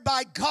heard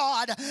by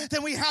God,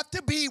 then we have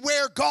to be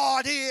where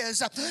God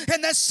is.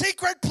 In the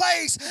secret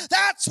place,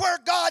 that's where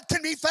God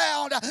can be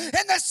found.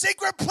 In the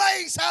secret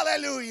place,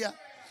 hallelujah.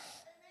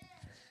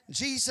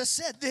 Jesus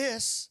said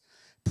this,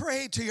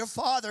 pray to your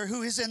Father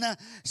who is in a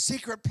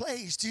secret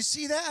place. Do you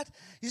see that?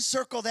 You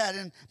circle that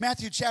in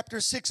Matthew chapter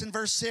 6 and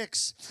verse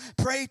 6.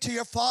 Pray to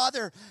your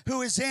Father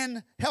who is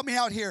in, help me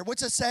out here,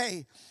 what's it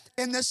say?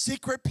 In the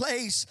secret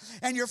place,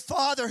 and your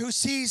Father who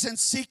sees in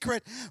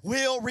secret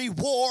will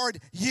reward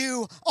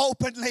you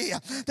openly.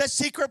 The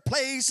secret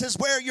place is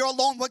where you're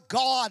alone with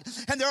God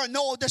and there are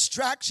no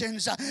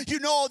distractions. You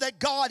know that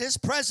God is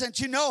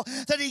present. You know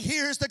that He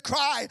hears the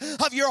cry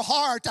of your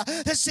heart.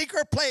 The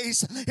secret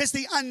place is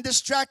the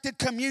undistracted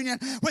communion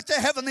with the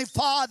Heavenly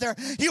Father.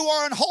 You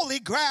are on holy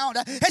ground.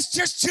 It's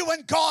just you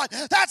and God.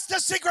 That's the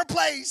secret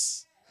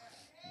place.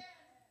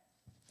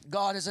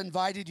 God has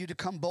invited you to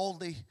come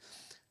boldly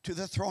to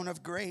the throne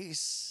of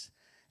grace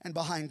and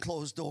behind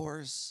closed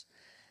doors.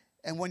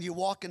 And when you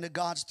walk into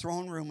God's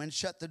throne room and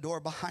shut the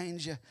door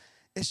behind you,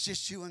 it's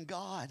just you and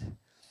God.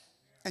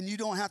 And you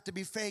don't have to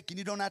be fake and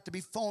you don't have to be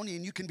phony,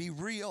 and you can be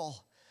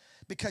real.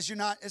 Because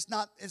it's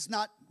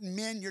not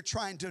men you're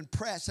trying to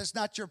impress. That's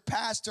not your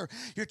pastor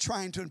you're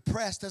trying to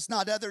impress. That's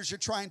not others you're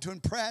trying to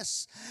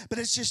impress. But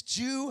it's just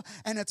you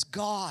and it's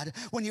God.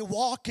 When you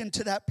walk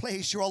into that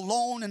place, you're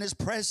alone in His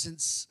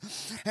presence.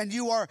 And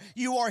you are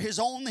His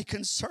only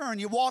concern.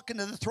 You walk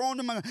into the throne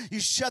room, you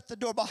shut the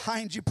door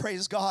behind you,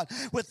 praise God.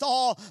 With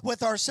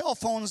our cell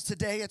phones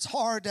today, it's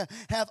hard to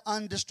have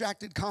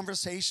undistracted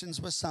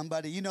conversations with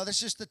somebody. You know,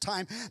 that's just the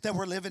time that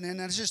we're living in,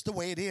 and it's just the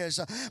way it is.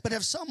 But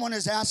if someone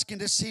is asking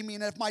to see me,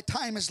 and if my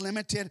time is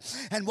limited,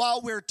 and And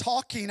while we're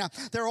talking,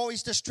 they're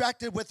always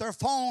distracted with their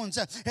phones.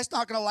 It's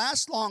not going to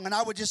last long. And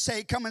I would just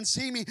say, come and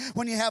see me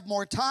when you have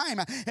more time.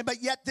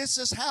 But yet this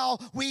is how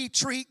we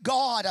treat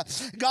God.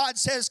 God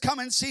says, come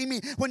and see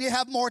me when you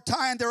have more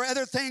time. There are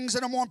other things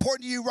that are more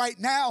important to you right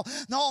now.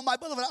 No, my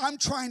beloved, I'm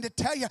trying to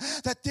tell you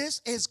that this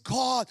is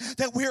God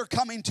that we're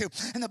coming to.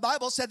 And the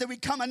Bible said that we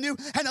come a new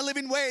and a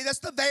living way. That's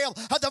the veil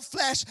of the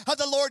flesh of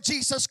the Lord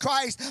Jesus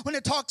Christ. When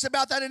it talks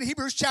about that in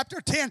Hebrews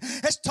chapter 10,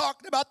 it's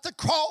talking about the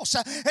cross.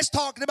 It's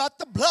talking about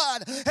the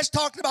blood. It's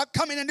talking about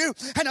coming a new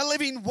and a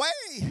living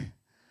way.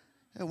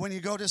 And when you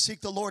go to seek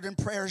the Lord in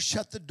prayer,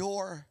 shut the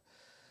door.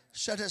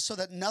 Shut it so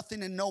that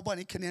nothing and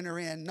nobody can enter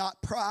in.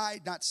 Not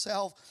pride, not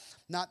self,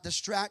 not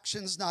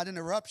distractions, not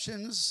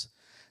interruptions.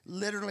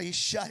 Literally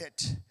shut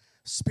it.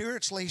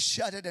 Spiritually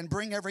shut it and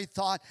bring every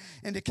thought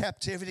into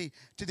captivity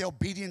to the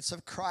obedience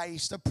of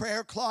Christ. A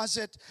prayer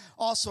closet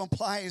also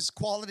implies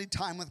quality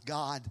time with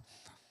God.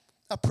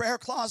 A prayer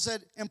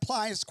closet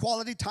implies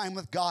quality time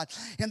with God.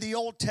 In the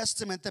Old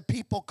Testament, the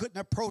people couldn't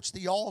approach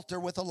the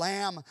altar with a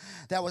lamb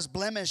that was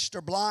blemished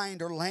or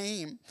blind or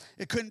lame.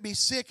 It couldn't be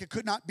sick. It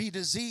could not be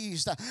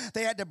diseased.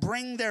 They had to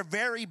bring their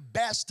very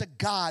best to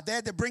God. They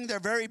had to bring their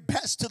very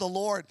best to the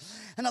Lord.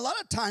 And a lot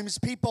of times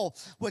people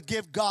would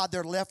give God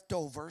their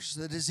leftovers,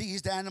 the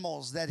diseased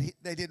animals that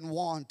they didn't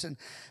want.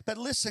 But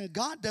listen,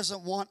 God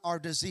doesn't want our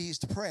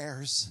diseased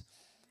prayers.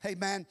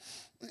 Amen.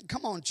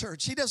 Come on,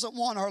 church. He doesn't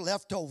want our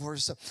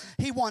leftovers.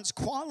 He wants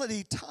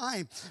quality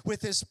time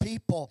with his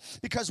people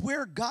because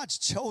we're God's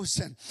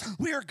chosen.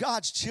 We are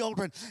God's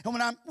children. And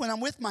when I'm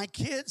with my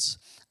kids,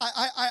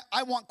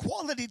 I want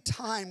quality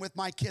time with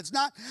my kids,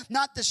 not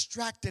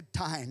distracted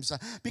times,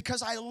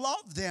 because I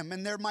love them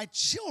and they're my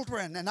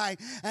children, and I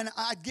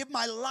give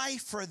my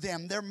life for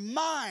them. They're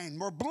mine.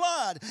 We're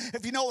blood,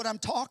 if you know what I'm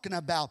talking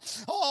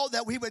about. Oh,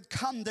 that we would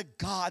come to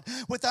God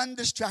with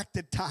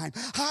undistracted time.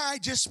 I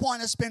just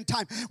want to spend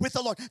time with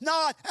the Lord.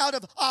 Not out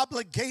of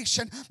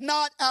obligation,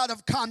 not out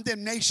of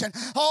condemnation.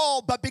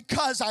 Oh, but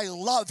because I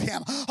love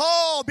him.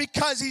 Oh,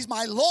 because he's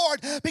my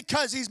Lord,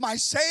 because he's my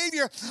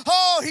Savior.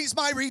 Oh, he's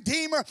my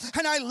Redeemer.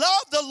 And I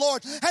love the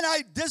Lord, and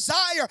I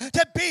desire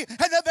to be in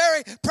the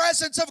very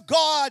presence of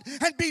God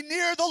and be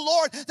near the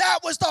Lord. That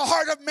was the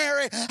heart of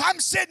Mary. I'm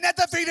sitting at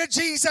the feet of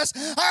Jesus.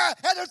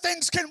 Other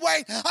things can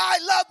wait. I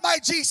love my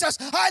Jesus.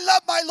 I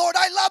love my Lord.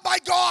 I love my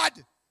God.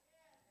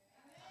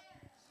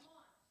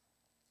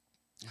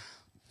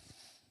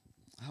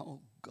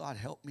 Oh, God,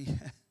 help me.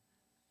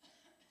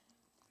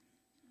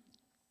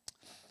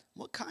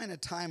 What kind of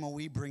time are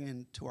we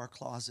bringing to our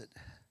closet?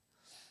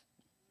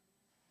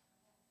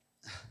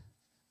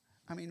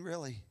 I mean,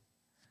 really.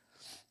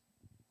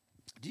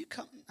 Do you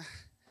come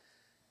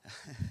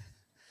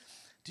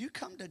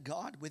to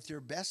God with your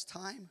best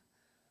time,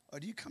 or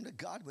do you come to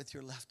God with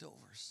your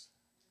leftovers?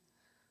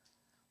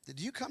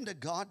 Do you come to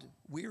God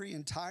weary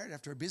and tired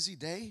after a busy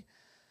day,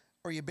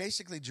 or are you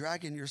basically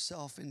dragging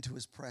yourself into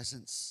his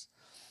presence?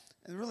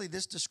 And really,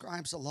 this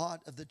describes a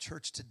lot of the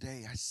church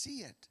today. I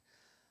see it.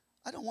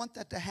 I don't want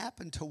that to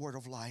happen to Word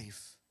of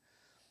Life.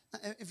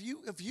 If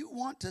you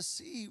want to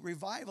see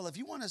revival, if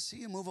you want to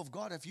see a move of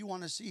God, if you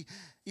want to see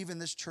even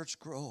this church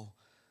grow,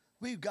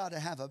 we've got to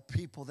have a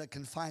people that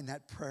can find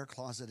that prayer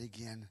closet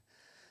again.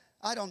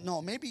 I don't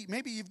know. Maybe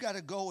you've got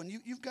to go and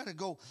you've got to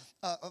go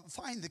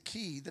find the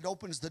key that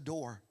opens the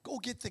door. Go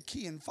get the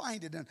key and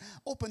find it and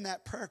open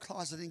that prayer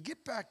closet and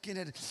get back in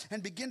it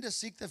and begin to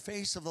seek the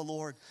face of the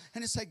Lord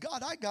and to say,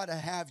 God, I got to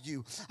have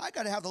you. I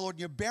got to have the Lord.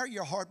 And you bear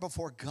your heart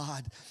before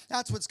God.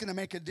 That's what's going to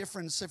make a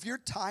difference. If you're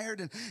tired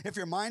and if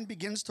your mind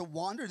begins to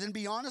wander, then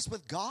be honest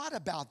with God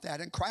about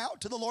that and cry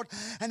out to the Lord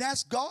and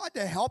ask God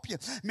to help you.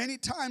 Many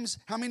times,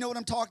 how many know what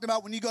I'm talking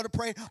about? When you go to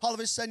pray, all of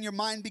a sudden your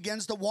mind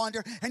begins to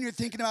wander and you're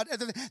thinking about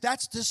other things.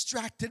 That's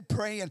distracted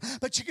praying.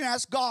 But you can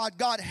ask God,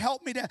 God,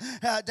 help me to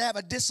have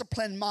a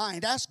disciplined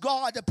mind. Ask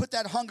God to put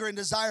that hunger and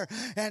desire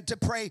and to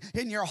pray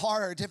in your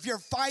heart. If you're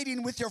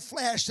fighting with your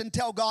flesh, then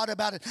tell God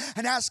about it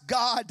and ask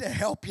God to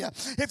help you.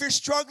 If you're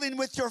struggling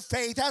with your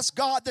faith, ask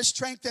God to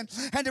strengthen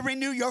and to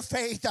renew your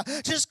faith.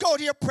 Just go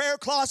to your prayer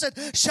closet,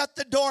 shut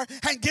the door,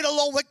 and get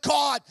alone with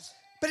God.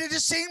 But it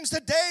just seems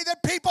today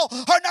that people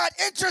are not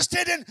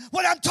interested in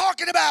what I'm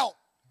talking about.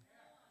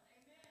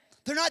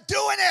 They're not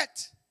doing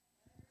it.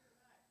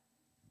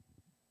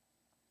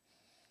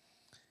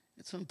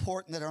 It's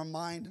important that our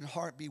mind and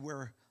heart be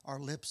where our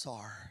lips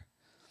are.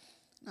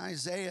 And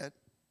Isaiah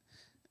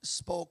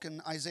spoke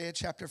in Isaiah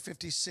chapter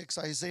 56.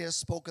 Isaiah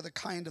spoke of the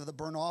kind of the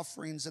burnt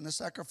offerings and the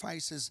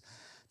sacrifices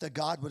that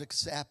God would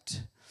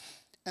accept.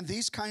 And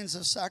these kinds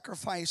of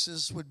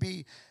sacrifices would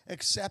be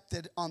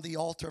accepted on the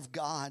altar of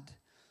God.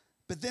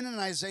 But then in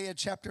Isaiah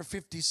chapter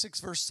 56,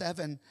 verse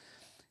 7,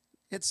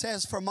 it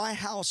says, "For my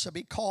house shall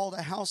be called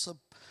a house of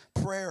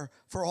prayer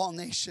for all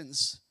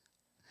nations."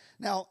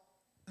 Now,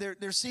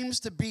 there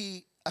seems to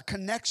be a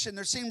connection.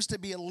 There seems to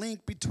be a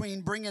link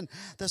between bringing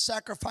the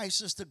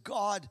sacrifices to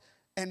God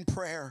and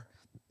prayer.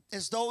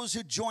 It's those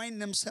who join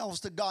themselves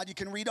to God. You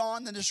can read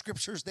on in the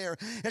scriptures there.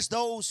 It's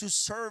those who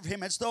serve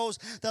him. It's those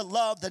that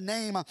love the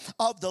name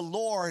of the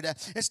Lord.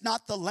 It's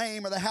not the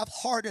lame or the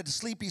half-hearted,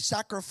 sleepy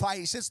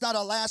sacrifice. It's not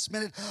a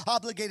last-minute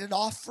obligated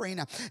offering.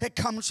 It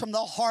comes from the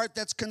heart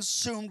that's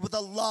consumed with a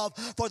love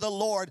for the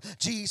Lord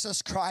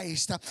Jesus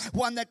Christ.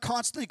 One that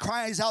constantly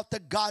cries out to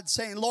God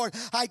saying, Lord,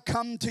 I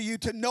come to you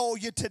to know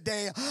you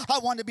today. I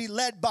want to be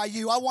led by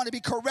you. I want to be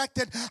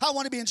corrected. I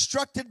want to be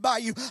instructed by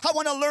you. I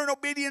want to learn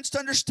obedience to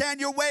understand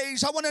your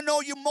ways. I want to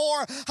know you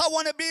more. I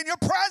want to be in your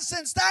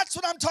presence. That's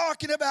what I'm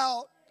talking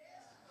about.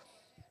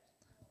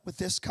 With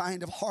this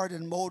kind of heart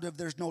and motive,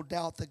 there's no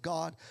doubt that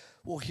God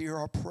will hear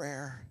our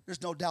prayer.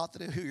 There's no doubt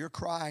that he'll hear your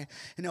cry,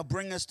 and he'll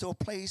bring us to a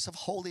place of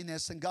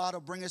holiness, and God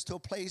will bring us to a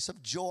place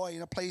of joy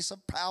and a place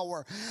of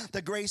power.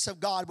 The grace of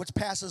God, which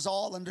passes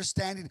all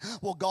understanding,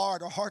 will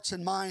guard our hearts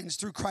and minds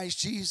through Christ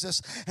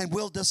Jesus, and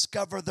we'll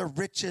discover the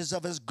riches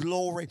of his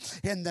glory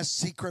in the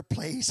secret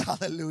place.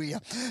 Hallelujah.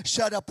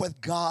 Shut up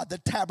with God, the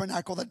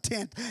tabernacle, the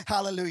tent.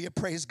 Hallelujah.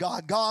 Praise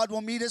God. God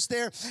will meet us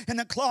there in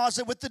the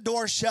closet with the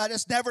door shut.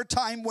 It's never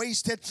time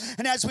wasted.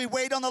 And as we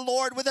wait on the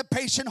Lord with a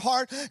patient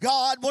heart,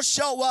 God will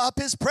show up.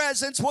 His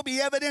presence will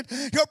be evident.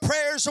 Your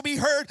prayers will be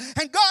heard,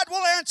 and God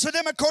will answer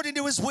them according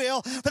to his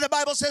will. For the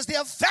Bible says the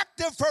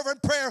effective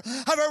fervent prayer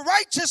of a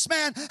righteous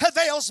man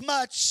avails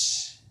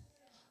much.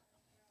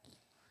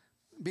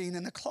 Being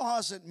in the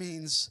closet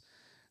means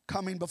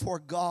coming before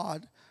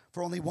God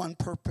for only one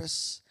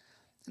purpose,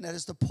 and that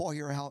is to pour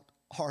your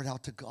heart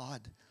out to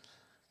God.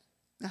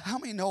 Now, how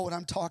many know what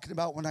I'm talking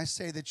about when I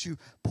say that you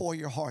pour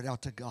your heart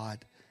out to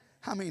God?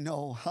 How many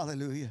know?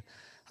 Hallelujah.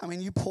 I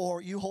mean,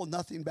 you hold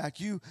nothing back.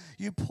 You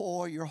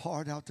pour your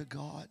heart out to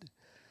God.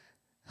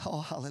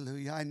 Oh,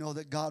 hallelujah. I know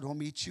that God will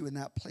meet you in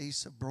that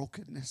place of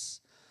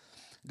brokenness.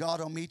 God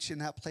will meet you in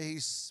that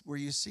place where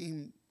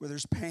where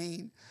there's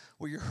pain,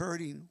 where you're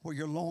hurting, where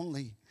you're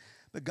lonely.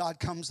 But God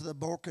comes to the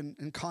broken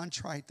and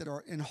contrite that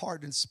are in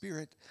heart and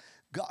spirit.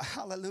 God,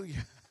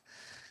 hallelujah.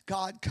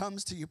 God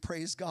comes to you,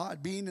 praise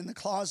God. Being in the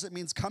closet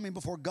means coming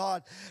before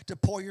God to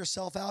pour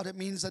yourself out. It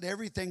means that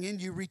everything in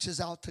you reaches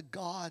out to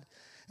God.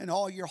 And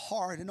all your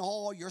heart and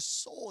all your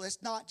soul.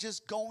 It's not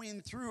just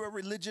going through a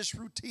religious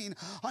routine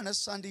on a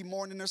Sunday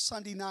morning or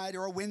Sunday night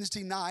or a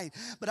Wednesday night.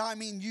 But I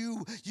mean,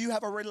 you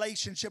have a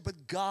relationship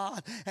with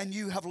God, and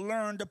you have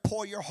learned to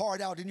pour your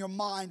heart out in your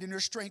mind and your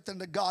strength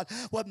unto God.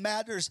 What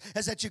matters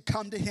is that you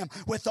come to him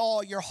with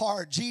all your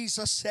heart.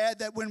 Jesus said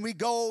that when we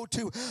go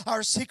to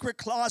our secret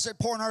closet,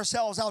 pouring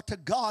ourselves out to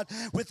God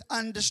with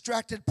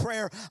undistracted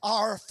prayer,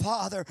 our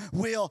Father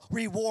will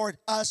reward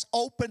us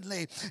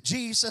openly.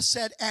 Jesus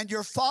said, and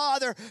your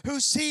Father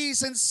who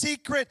sees in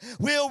secret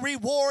will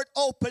reward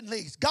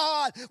openly.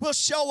 God will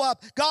show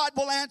up. God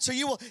will answer.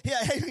 You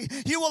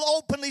will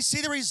openly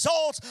see the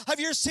results of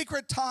your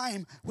secret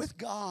time with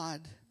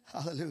God.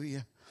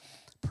 Hallelujah.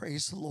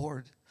 Praise the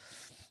Lord.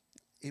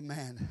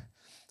 Amen.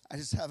 I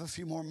just have a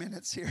few more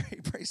minutes here.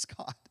 Praise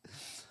God.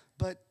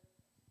 But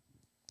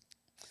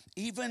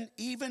even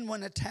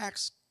when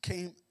attacks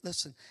came,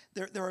 listen,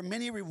 there are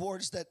many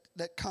rewards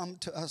that come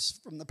to us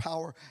from the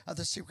power of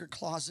the secret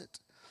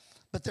closet.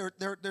 But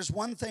there's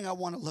one thing I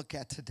want to look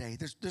at today.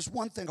 There's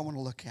one thing I want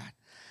to look at.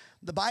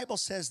 The Bible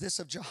says this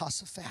of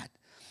Jehoshaphat.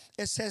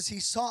 It says he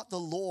sought the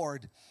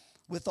Lord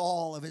with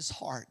all of his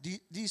heart. Do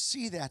you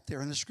see that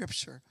there in the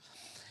scripture?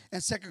 In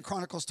 2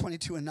 Chronicles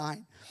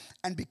 22:9.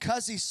 And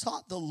because he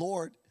sought the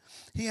Lord,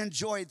 he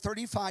enjoyed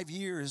 35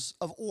 years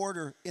of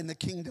order in the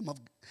kingdom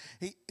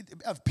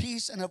of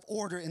peace and of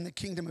order in the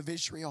kingdom of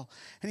Israel.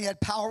 And he had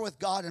power with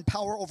God and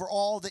power over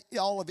all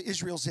of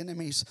Israel's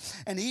enemies.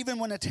 And even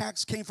when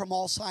attacks came from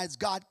all sides,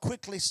 God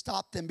quickly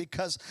stopped them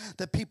because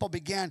the people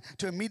began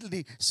to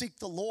immediately seek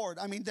the Lord.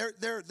 I mean,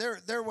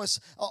 there was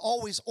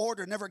always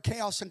order, never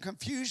chaos and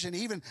confusion,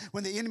 even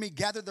when the enemy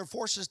gathered their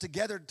forces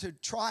together to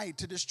try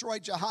to destroy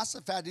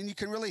Jehoshaphat. And you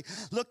can really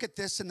look at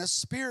this in the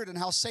spirit and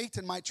how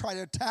Satan might try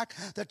to attack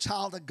the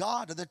child of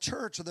God or the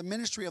church or the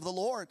ministry of the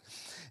Lord.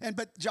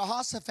 But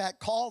Jehoshaphat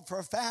called for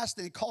a fast,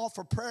 and he called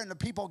for prayer, and the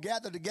people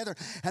gathered together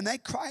and they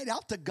cried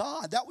out to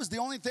God. That was the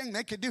only thing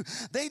they could do.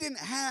 They didn't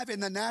have in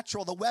the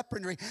natural the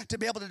weaponry to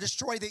be able to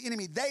destroy the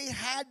enemy. They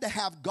had to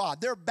have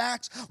God. Their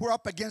backs were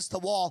up against the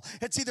wall.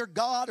 It's either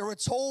God or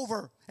it's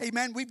over.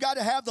 Amen. We've got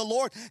to have the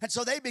Lord. And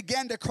so they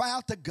began to cry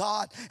out to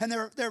God, and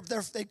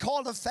they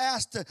called a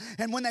fast.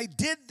 And when they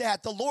did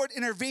that, the Lord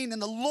intervened,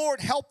 and the Lord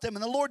helped them,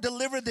 and the Lord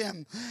delivered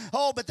them.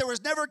 Oh, but there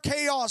was never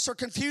chaos or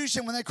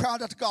confusion when they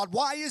cried out to God.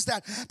 Why is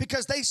that?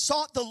 Because they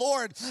sought the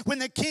Lord. When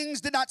the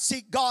kings did not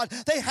seek God,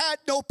 they had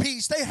no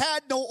peace. They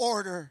had no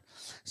order.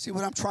 See,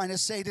 what I'm trying to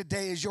say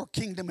today is your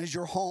kingdom is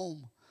your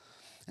home.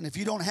 And if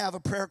you don't have a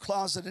prayer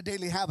closet, a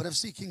daily habit of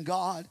seeking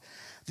God,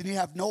 then you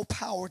have no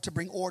power to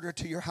bring order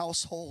to your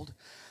household.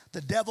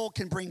 The devil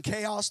can bring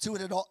chaos to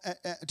it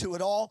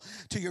all,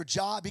 to your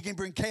job. He can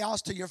bring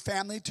chaos to your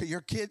family, to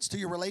your kids, to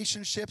your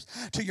relationships,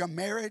 to your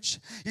marriage.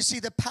 You see,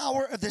 the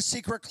power of the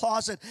secret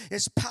closet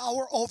is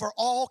power over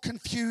all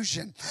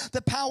confusion.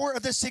 The power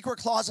of the secret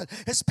closet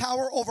is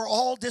power over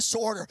all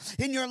disorder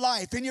in your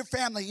life, in your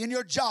family, in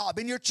your job,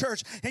 in your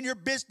church, in your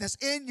business,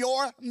 in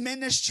your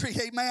ministry.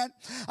 Amen.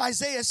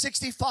 Isaiah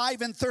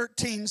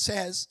 65:13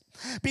 says,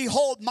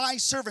 behold, my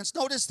servants.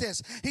 Notice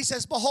this. He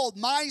says, behold,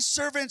 my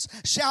servants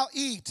shall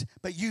eat,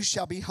 but you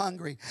shall be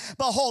hungry.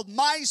 Behold,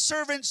 my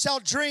servants shall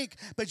drink,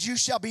 but you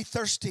shall be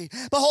thirsty.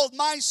 Behold,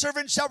 my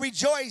servants shall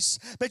rejoice,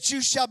 but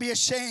you shall be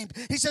ashamed.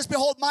 He says,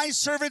 behold, my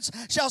servants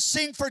shall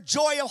sing for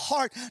joy of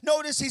heart.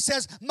 Notice he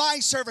says, my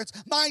servants,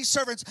 my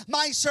servants,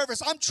 my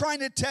servants. I'm trying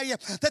to tell you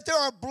that there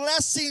are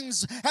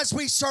blessings as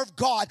we serve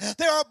God.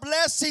 There are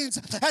blessings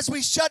as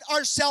we shut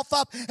ourselves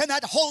up in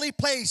that holy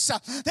place.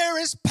 There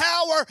is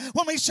power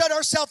when we shut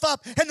ourselves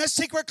up in the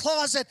secret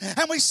closet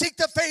and we seek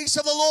the face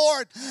of the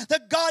Lord.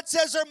 That God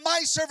says are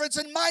my servants,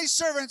 and my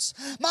servants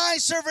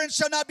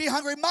shall not be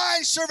hungry.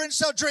 My servants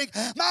shall drink.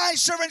 My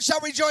servants shall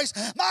rejoice.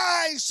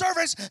 My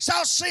servants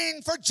shall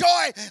sing for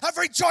joy of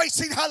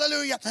rejoicing.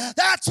 Hallelujah.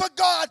 That's what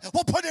God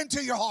will put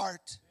into your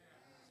heart.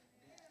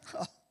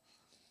 Oh,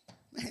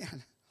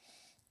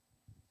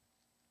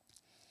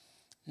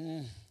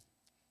 man.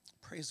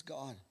 Praise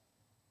God.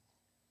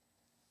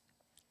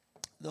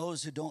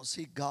 Those who don't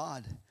seek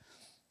God,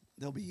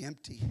 they'll be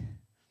empty,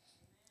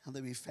 and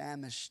they'll be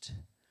famished,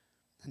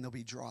 and they'll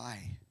be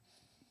dry.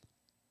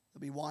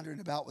 They'll be wandering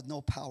about with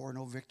no power,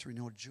 no victory,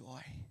 no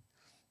joy.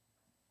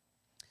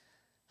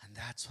 And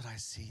that's what I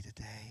see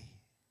today.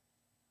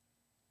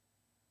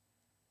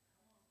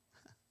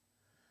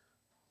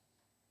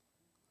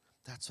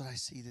 That's what I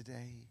see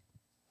today.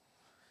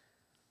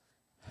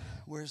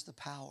 Where's the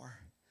power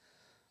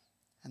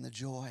and the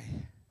joy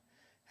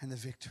and the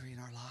victory in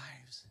our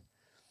lives?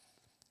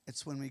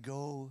 It's when we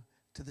go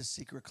to the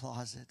secret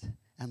closet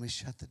and we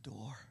shut the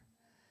door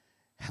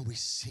and we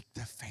seek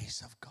the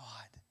face of God.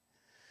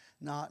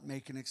 Not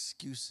making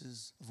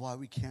excuses of why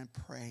we can't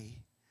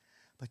pray,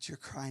 but you're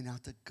crying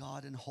out to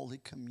God in holy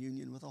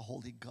communion with a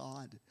holy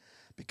God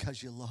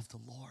because you love the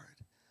Lord.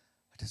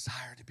 I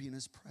desire to be in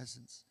his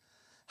presence.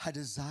 I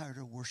desire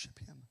to worship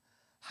him.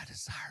 I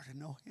desire to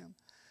know him.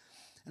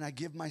 And I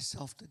give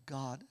myself to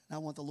God. And I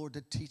want the Lord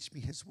to teach me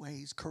his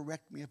ways.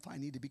 Correct me if I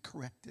need to be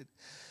corrected.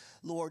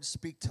 Lord,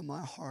 speak to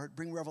my heart.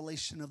 Bring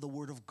revelation of the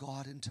word of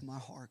God into my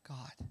heart,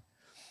 God.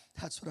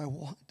 That's what I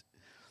want.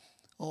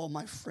 Oh,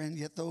 my friend,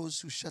 yet those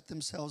who shut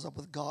themselves up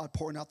with God,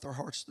 pouring out their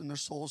hearts and their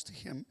souls to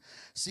him,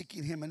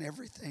 seeking him in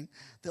everything,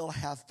 they'll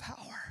have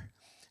power.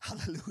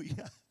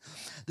 Hallelujah.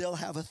 They'll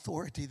have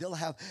authority. They'll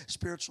have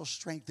spiritual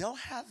strength. They'll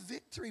have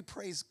victory,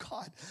 praise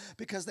God,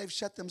 because they've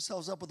shut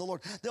themselves up with the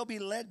Lord. They'll be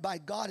led by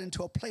God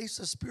into a place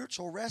of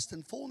spiritual rest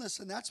and fullness,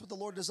 and that's what the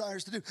Lord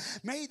desires to do.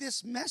 May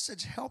this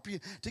message help you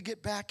to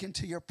get back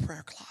into your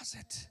prayer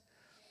closet.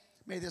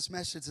 May this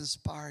message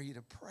inspire you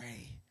to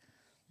pray.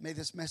 May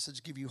this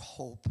message give you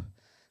hope.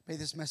 May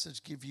this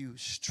message give you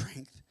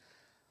strength.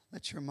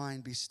 Let your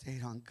mind be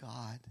stayed on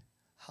God.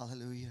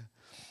 Hallelujah.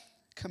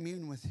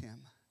 Commune with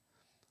him.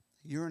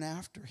 Yearn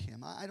after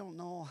him. I don't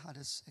know how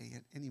to say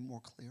it any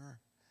more clearer.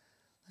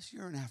 Let's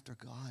yearn after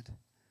God.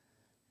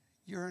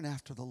 Yearn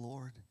after the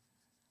Lord.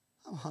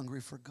 I'm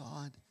hungry for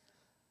God.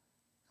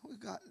 We've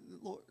got,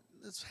 Lord,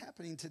 that's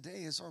happening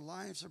today is our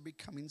lives are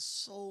becoming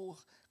so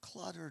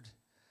cluttered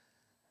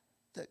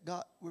that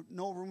God,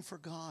 no room for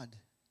God.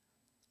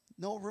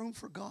 No room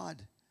for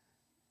God.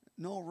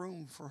 No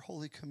room for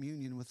holy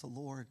communion with the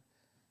Lord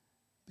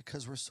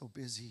because we're so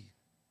busy.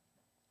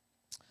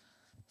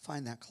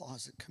 Find that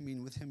closet,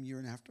 commune with him,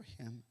 yearn after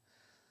him.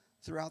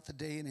 Throughout the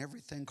day and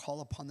everything,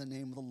 call upon the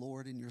name of the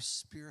Lord in your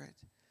spirit.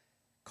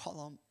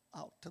 Call him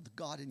out to the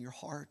God in your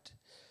heart,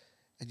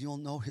 and you'll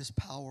know his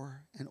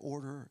power and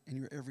order in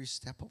your every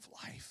step of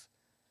life.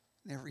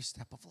 In every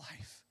step of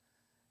life.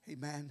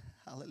 Amen.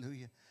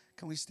 Hallelujah.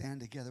 Can we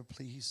stand together,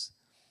 please?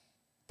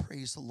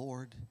 Praise the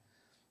Lord.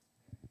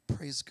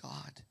 Praise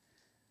God.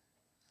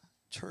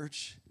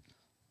 Church,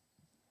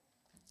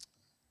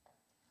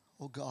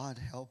 oh God,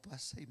 help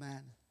us.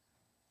 Amen.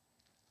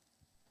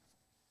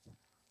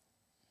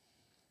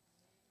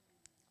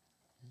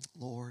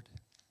 Lord,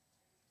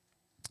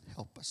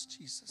 help us,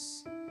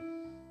 Jesus.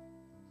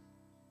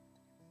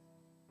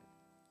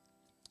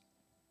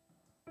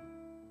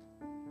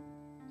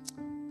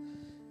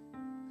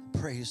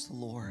 Praise the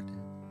Lord.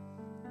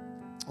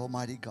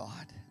 Almighty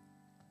God.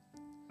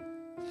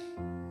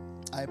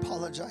 I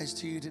apologize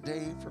to you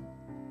today for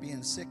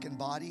being sick in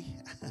body.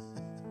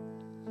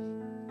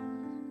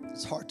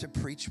 It's hard to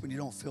preach when you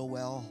don't feel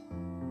well.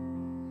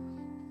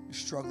 You're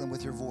struggling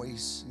with your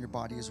voice and your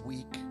body is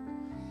weak.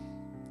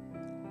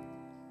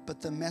 But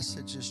the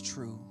message is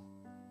true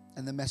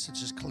and the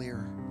message is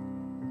clear.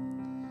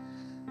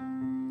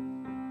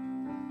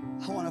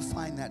 I want to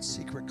find that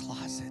secret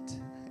closet.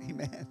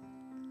 Amen.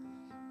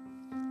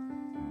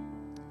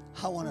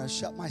 I want to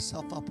shut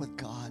myself up with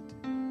God.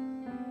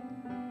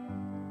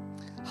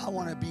 I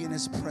want to be in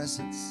his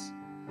presence.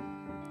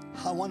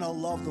 I want to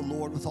love the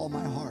Lord with all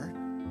my heart.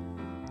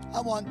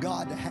 I want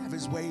God to have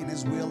his way and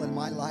his will in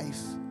my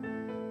life.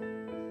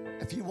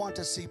 If you want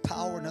to see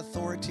power and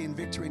authority and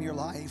victory in your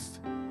life,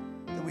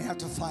 then we have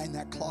to find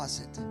that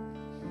closet.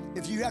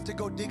 If you have to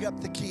go dig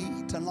up the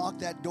key to unlock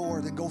that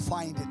door, then go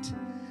find it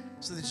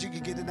so that you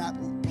can get in that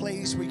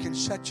place where you can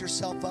shut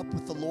yourself up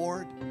with the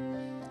Lord.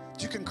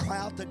 You can cry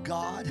out to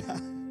God.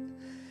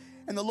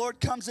 And the Lord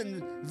comes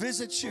and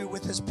visits you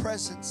with his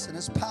presence and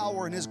his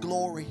power and his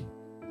glory.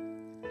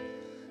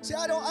 See,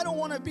 I don't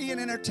want to be an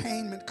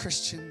entertainment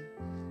Christian.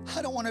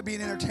 I don't want to be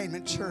an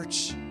entertainment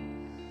church.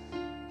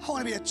 I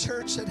want to be a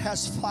church that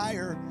has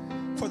fire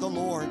for the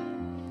Lord.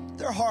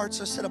 Their hearts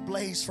are set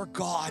ablaze for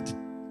God.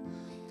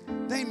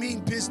 They mean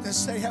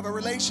business. They have a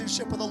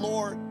relationship with the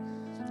Lord,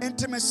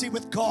 intimacy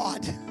with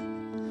God.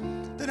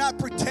 They're not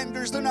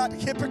pretenders. They're not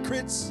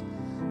hypocrites.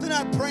 They're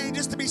not praying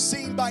just to be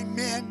seen by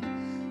men.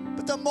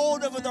 But the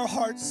motive of their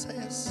heart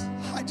says,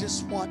 I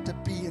just want to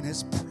be in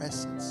his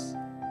presence.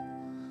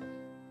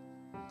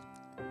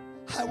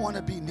 I want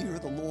to be near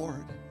the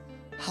Lord.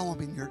 I want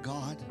to be near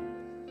God.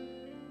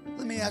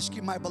 Let me ask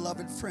you, my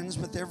beloved friends,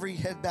 with every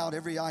head bowed,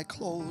 every eye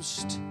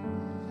closed,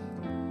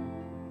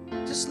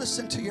 just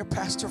listen to your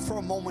pastor for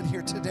a moment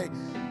here today.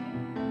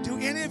 Do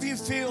any of you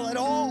feel at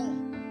all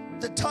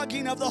the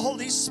tugging of the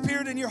Holy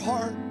Spirit in your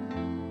heart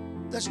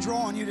that's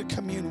drawing you to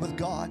commune with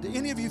God? Do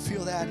any of you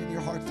feel that in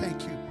your heart?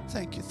 Thank you,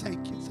 thank you,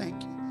 thank you,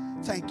 thank you,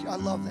 thank you. I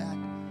love that.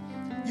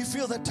 You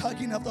feel the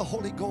tugging of the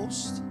Holy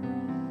Ghost?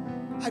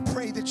 I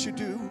pray that you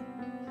do.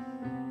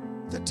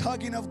 The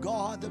tugging of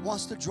God that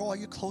wants to draw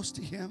you close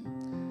to him,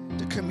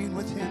 to commune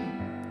with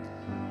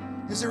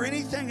him. Is there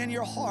anything in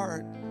your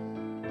heart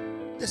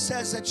that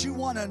says that you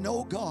want to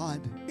know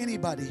God?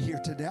 Anybody here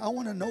today? I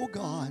want to know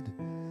God.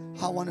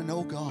 I want to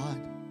know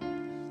God.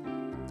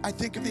 I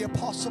think of the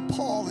Apostle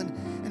Paul,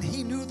 and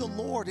he knew the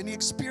Lord, and he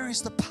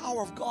experienced the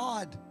power of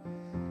God.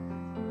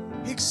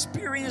 He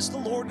experienced the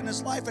Lord in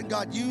his life, and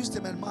God used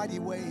him in mighty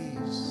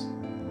ways.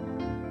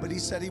 But he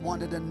said he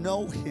wanted to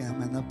know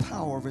him and the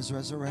power of his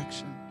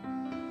resurrection.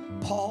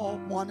 Paul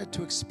wanted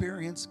to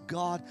experience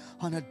God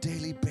on a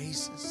daily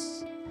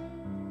basis.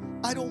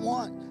 I don't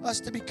want us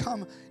to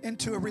become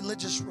into a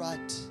religious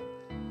rut.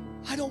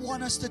 I don't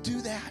want us to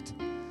do that.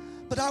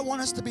 But I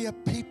want us to be a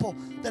people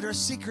that are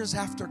seekers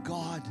after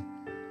God.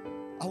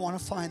 I want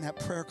to find that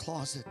prayer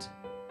closet.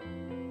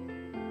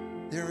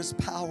 There is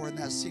power in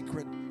that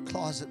secret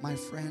closet, my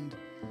friend.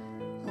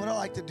 And what I'd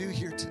like to do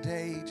here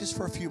today, just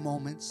for a few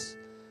moments,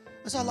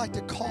 is I'd like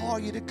to call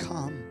you to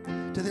come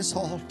to this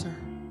altar.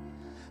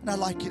 And I'd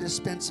like you to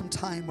spend some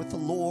time with the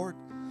Lord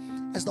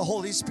as the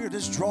Holy Spirit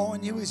is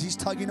drawing you, as he's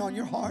tugging on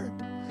your heart.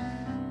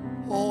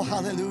 Oh,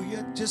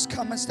 hallelujah. Just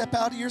come and step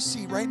out of your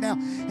seat right now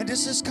and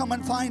just come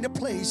and find a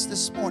place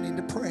this morning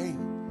to pray.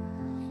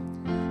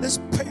 Let's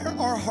prepare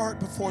our heart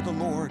before the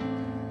Lord.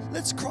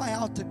 Let's cry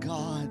out to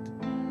God.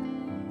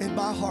 In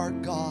my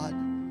heart, God,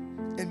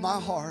 in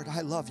my heart, I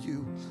love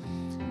you.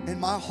 In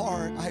my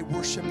heart, I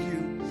worship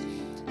you.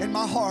 In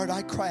my heart,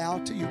 I cry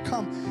out to you.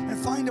 Come and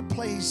find a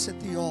place at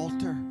the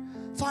altar.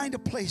 Find a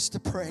place to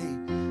pray.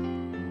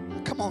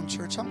 Come on,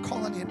 church. I'm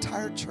calling the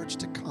entire church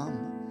to come.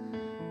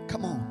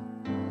 Come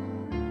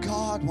on.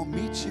 God will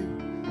meet you.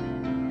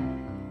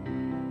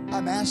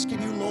 I'm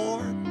asking you,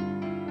 Lord,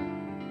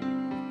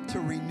 to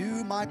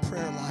renew my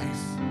prayer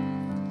life,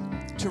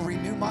 to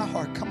renew my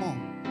heart. Come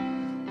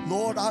on.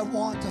 Lord, I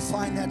want to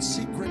find that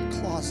secret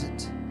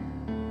closet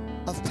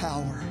of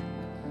power.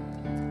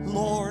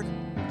 Lord,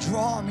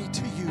 draw me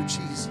to you,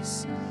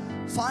 Jesus.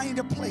 Find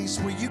a place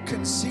where you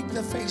can seek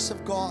the face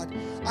of God.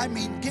 I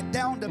mean, get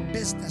down to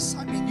business.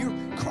 I mean, you're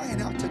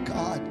crying out to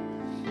God.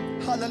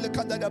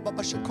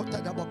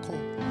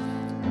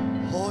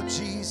 Oh,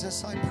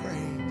 Jesus, I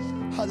pray.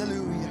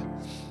 Hallelujah.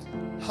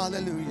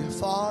 Hallelujah.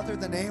 Father, in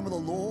the name of the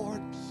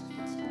Lord,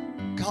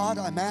 God,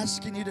 I'm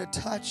asking you to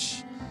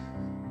touch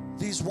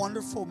these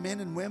wonderful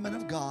men and women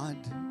of God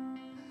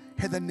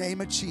in the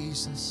name of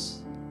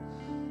Jesus.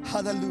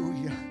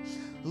 Hallelujah.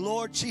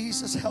 Lord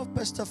Jesus, help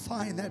us to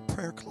find that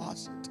prayer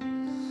closet.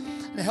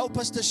 And help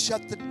us to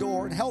shut the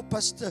door. And help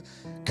us to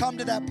come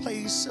to that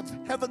place of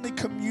heavenly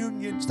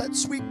communion, that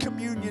sweet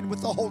communion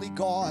with the Holy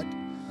God,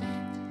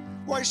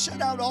 where I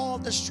shut out all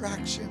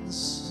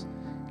distractions,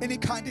 any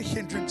kind of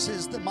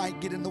hindrances that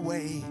might get in the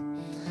way,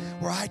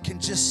 where I can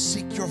just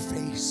seek your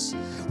face,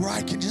 where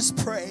I can just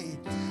pray,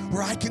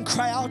 where I can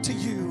cry out to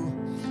you,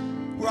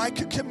 where I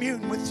can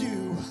commune with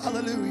you.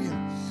 Hallelujah.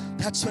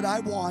 That's what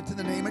I want in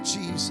the name of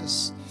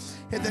Jesus.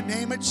 In the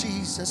name of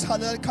Jesus. In the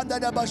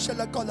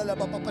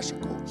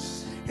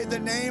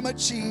name of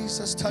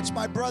Jesus. Touch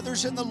my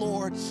brothers in the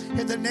Lord.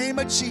 In the name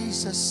of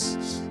Jesus.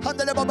 In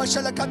the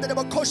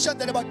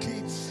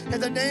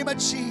name of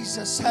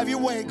Jesus. Have your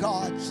way,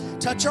 God.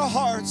 Touch our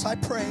hearts, I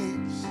pray.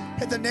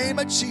 In the name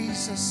of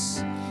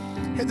Jesus.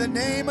 In the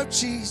name of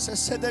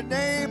Jesus. In the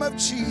name of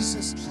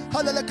Jesus.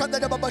 In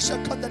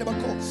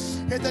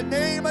the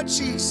name of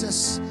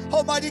Jesus.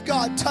 Almighty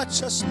God,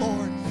 touch us,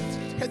 Lord.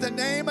 In the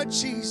name of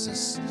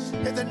Jesus.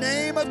 In the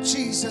name of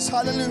Jesus.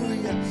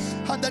 Hallelujah.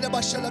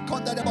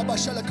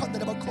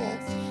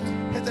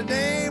 In the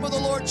name of the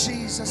Lord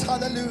Jesus.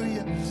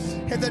 Hallelujah.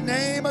 In the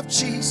name of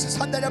Jesus.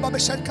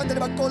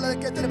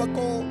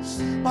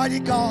 Mighty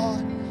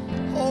God.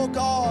 Oh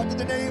God, in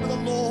the name of the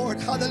Lord.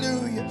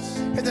 Hallelujah.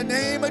 In the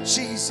name of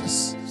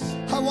Jesus.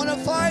 I want to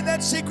find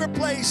that secret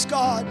place,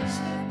 God.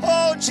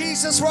 Oh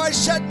Jesus, where I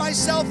shut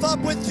myself up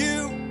with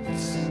you.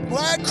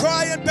 Where I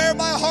cry and bare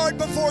my heart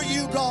before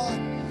you, God.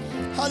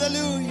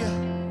 Hallelujah.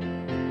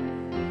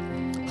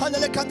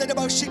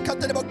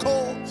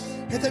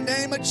 In the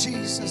name of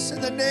Jesus,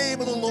 in the name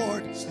of the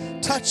Lord,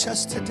 touch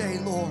us today,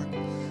 Lord.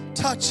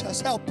 Touch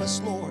us, help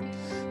us, Lord.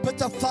 Put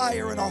the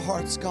fire in our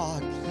hearts,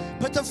 God.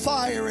 Put the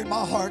fire in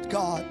my heart,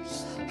 God.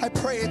 I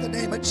pray in the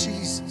name of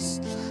Jesus.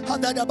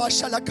 In the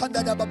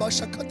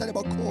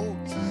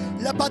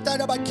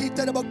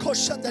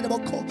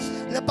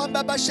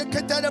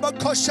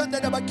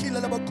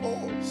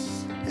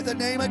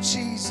name of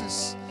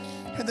Jesus.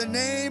 In the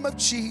name of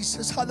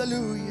Jesus.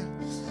 Hallelujah.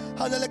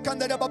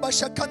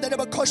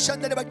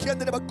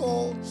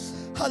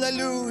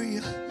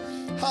 Hallelujah.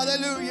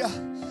 Hallelujah.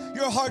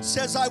 Your heart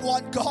says, I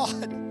want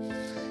God.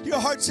 Your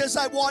heart says,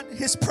 I want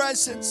His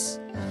presence.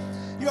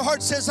 Your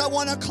heart says, I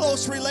want a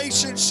close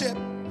relationship.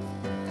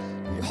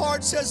 Your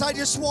heart says, I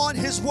just want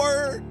His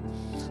word.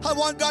 I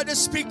want God to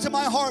speak to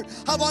my heart.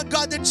 I want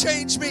God to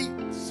change me.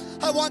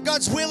 I want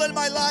God's will in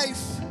my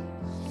life.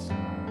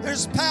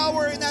 There's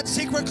power in that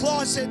secret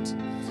closet.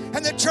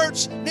 And the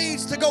church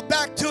needs to go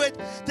back to it,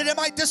 that it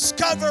might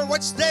discover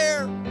what's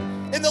there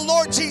in the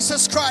Lord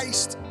Jesus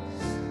Christ.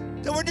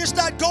 That we're just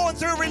not going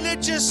through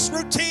religious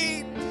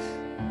routine,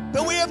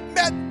 but we have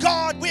met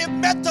God. We have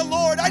met the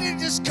Lord. I didn't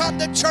just come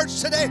to church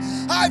today.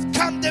 I've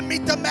come to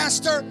meet the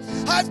Master.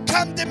 I've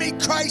come to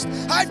meet Christ.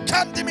 I've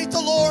come to meet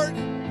the Lord.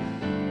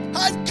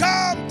 I've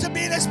come to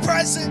be in His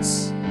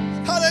presence.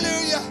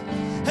 Hallelujah.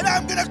 And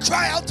I'm going to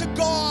cry out to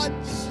God.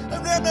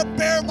 And I'm going to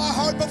bare my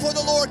heart before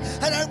the Lord.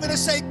 And I'm going to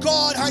say,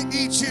 God, I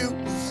need you.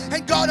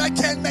 And God, I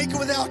can't make it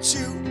without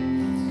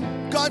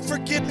you. God,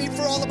 forgive me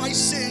for all of my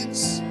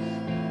sins.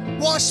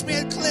 Wash me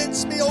and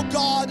cleanse me, oh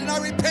God. And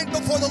I repent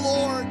before the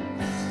Lord.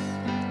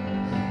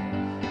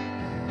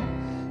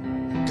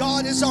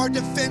 God is our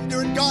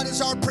defender and God is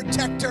our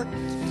protector.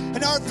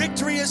 And our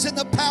victory is in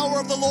the power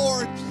of the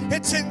Lord.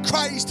 It's in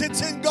Christ.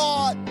 It's in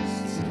God.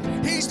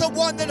 He's the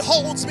one that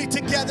holds me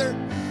together.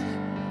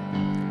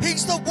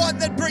 He's the one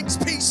that brings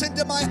peace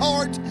into my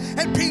heart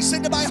and peace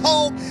into my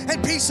home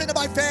and peace into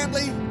my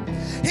family.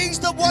 He's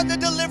the one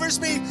that delivers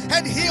me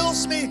and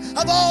heals me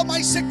of all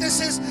my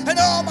sicknesses and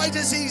all my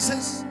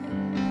diseases.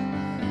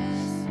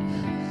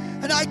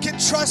 And I can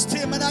trust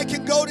Him and I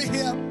can go to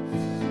Him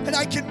and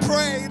I can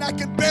pray and I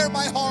can bare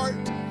my heart.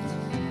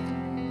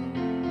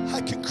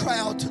 I can cry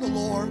out to the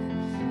Lord.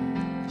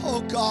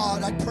 Oh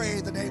God, I pray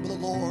in the name of the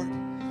Lord.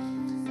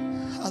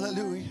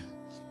 Hallelujah.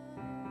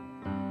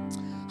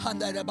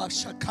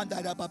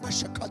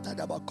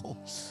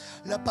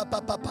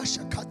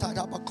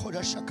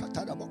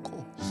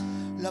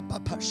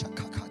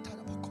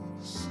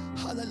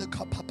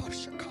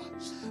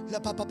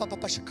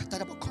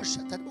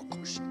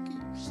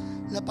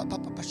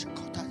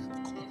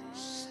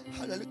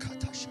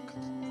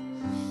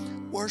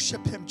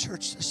 Worship Him,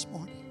 church, this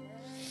morning.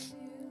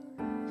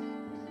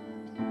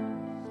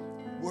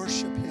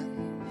 Worship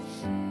Him.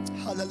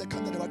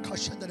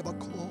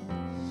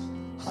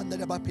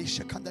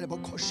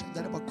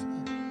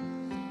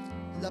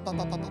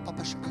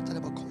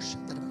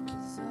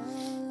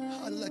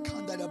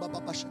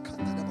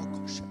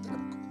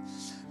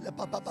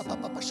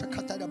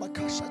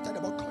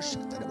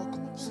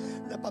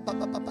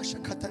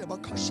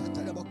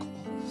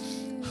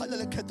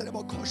 Hallelujah.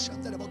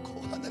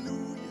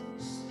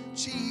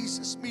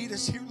 Jesus, meet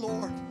us here,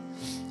 Lord.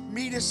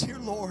 Meet us here,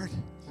 Lord.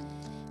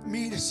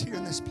 Meet us here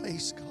in this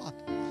place, God.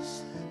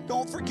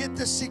 Don't forget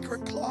the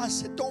secret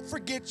closet. Don't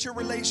forget your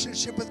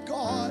relationship with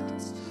God.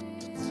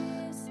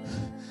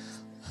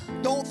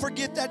 Don't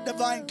forget that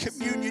divine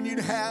communion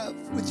you have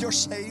with your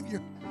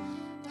Savior.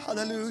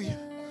 Hallelujah.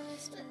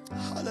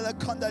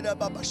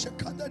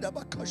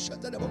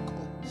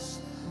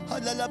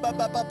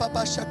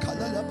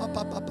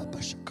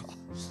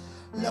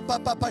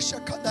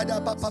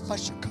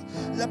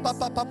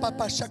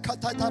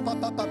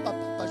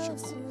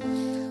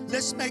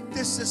 Let's make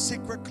this a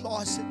secret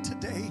closet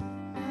today.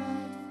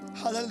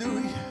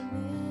 Hallelujah.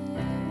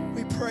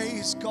 We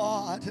praise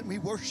God and we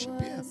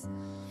worship Him.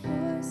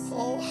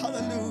 Oh,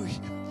 hallelujah.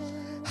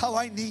 How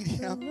I need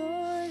Him.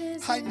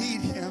 I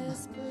need Him.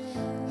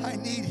 I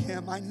need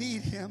Him. I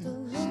need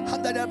Him.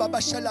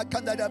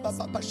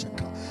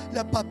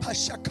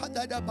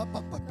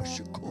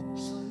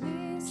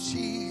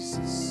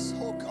 Jesus,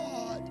 oh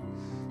God,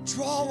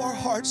 draw our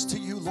hearts to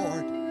you,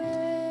 Lord.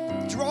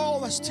 Draw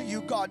us to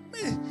you, God.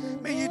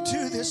 May you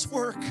do this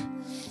work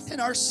in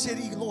our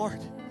city, Lord.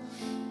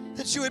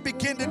 That you would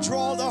begin to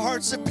draw the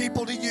hearts of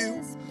people to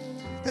you.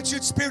 That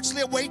you'd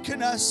spiritually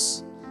awaken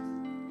us.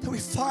 That we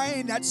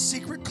find that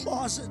secret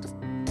closet of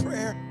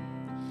prayer.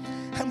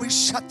 and we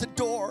shut the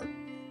door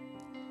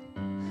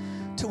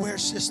to where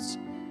it's just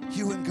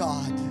you and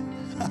God.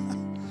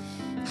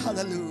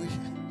 Hallelujah.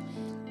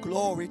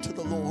 Glory to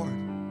the Lord.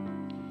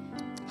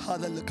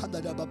 Hallelujah.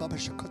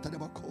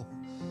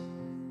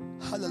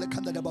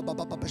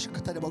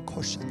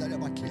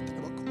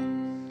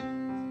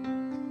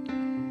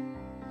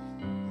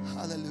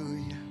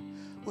 Hallelujah.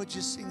 Would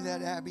you sing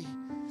that, Abby?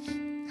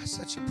 That's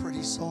such a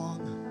pretty song.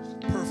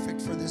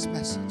 Perfect for this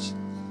message.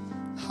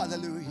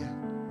 Hallelujah.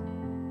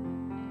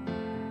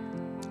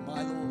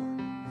 My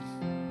Lord.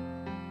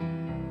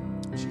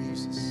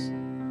 Jesus.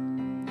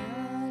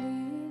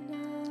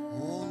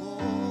 Oh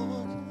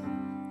Lord,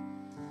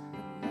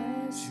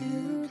 as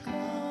you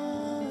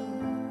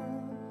come,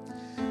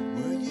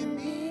 will you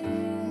meet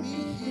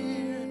me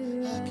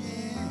here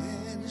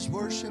again? Just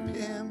worship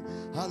Him.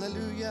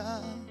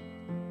 Hallelujah.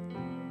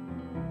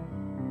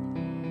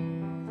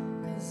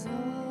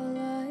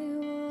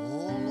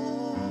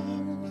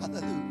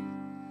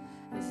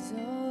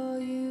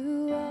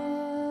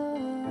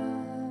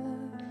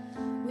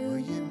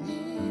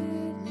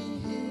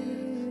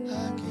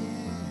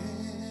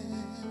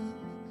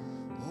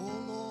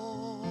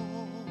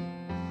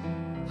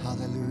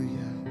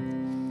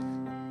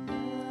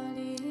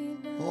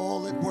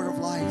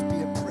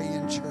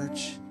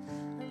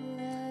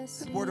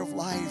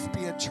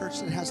 Church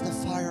that has the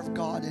fire of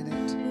God in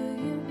it.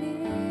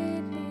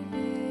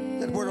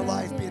 That Word of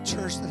Life be a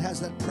church that has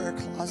that prayer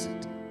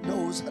closet,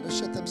 knows how to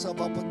shut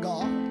themselves up with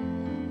God.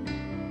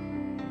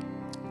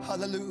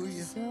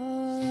 Hallelujah.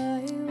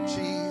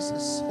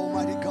 Jesus,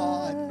 Almighty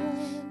God,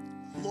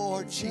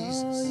 Lord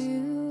Jesus.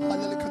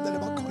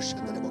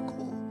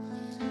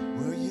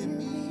 Will you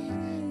meet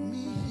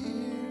me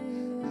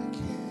here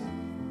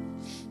again?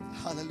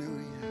 Hallelujah.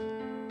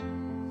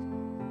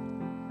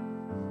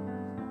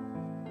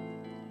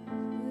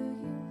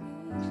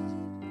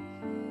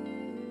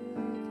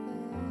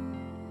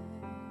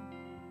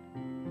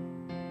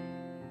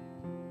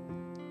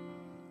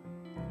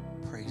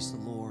 Praise the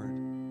Lord.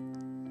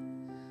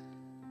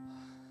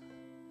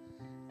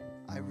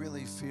 I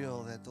really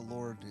feel that the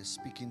Lord is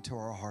speaking to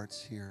our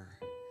hearts here.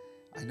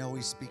 I know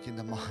He's speaking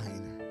to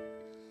mine.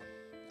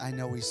 I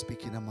know He's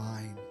speaking to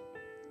mine.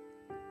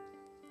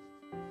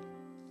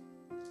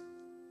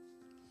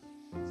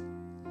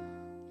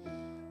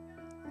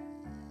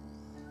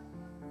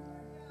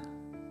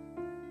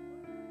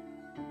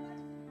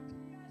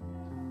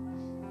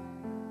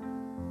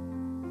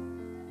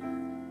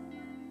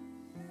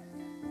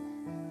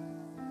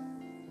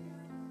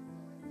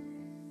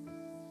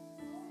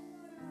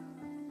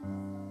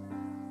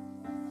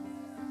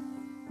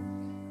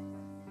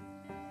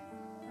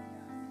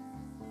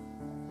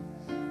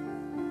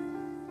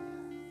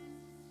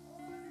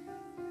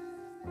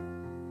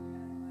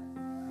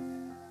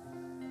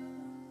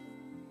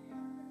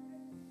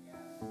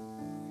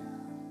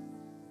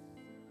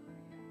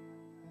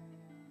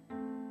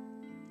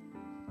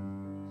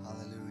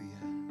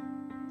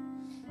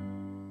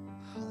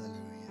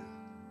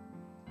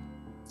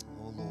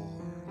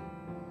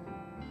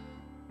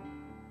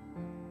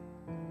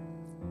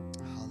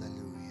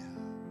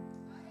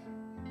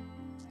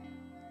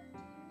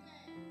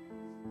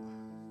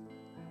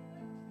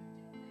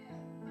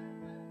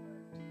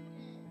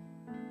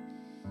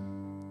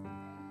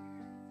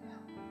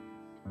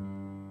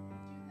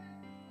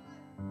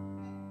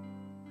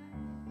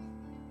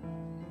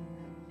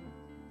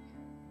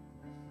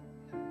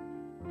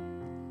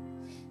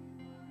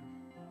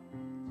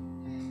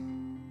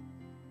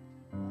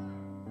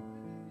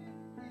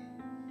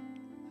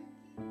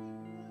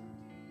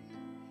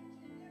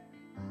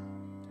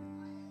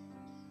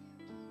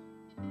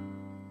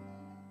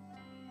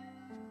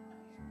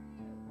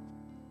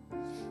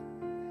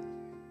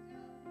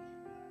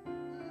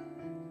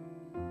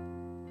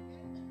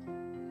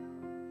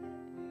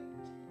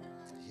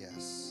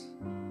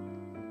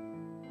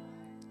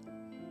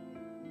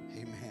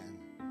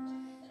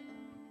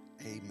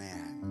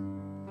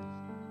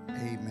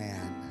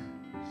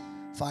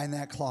 Find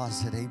that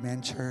closet.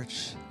 Amen,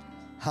 church.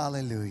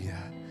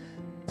 Hallelujah.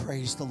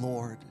 Praise the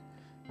Lord.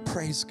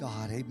 Praise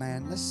God.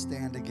 Amen. Let's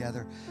stand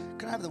together.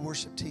 Can I have the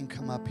worship team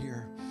come up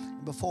here?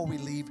 And before we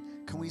leave,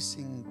 can we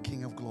sing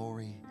King of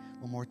Glory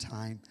one more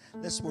time?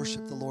 Let's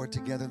worship the Lord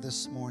together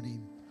this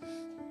morning.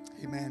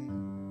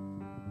 Amen.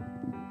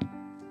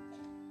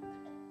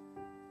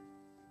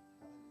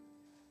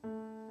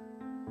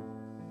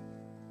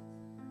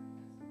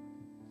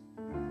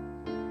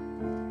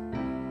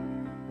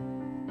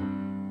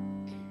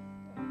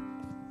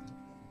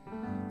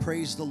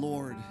 Praise the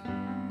Lord.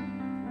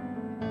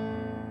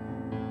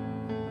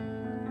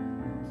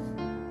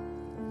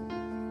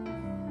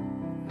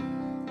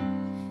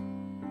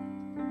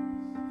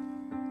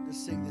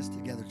 Let's sing this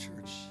together,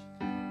 church.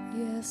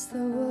 Yes, the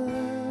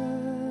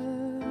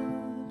world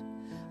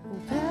will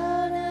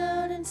bow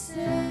down and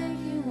say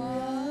you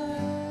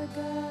are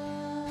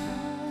God.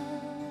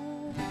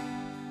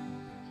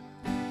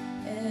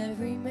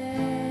 Every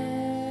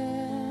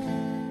man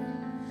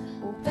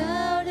will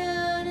bow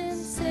down and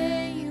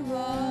say you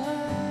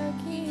are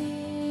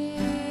King.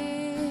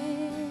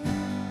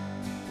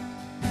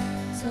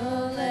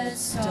 So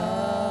let's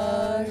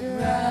start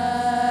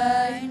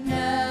right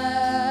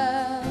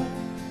now.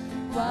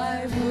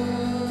 Why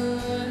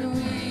would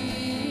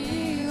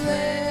we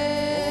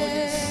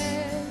wait?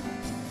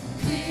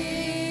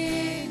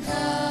 King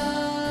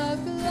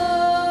of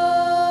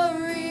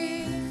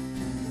glory,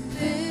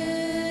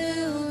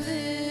 fill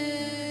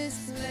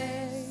this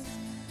place.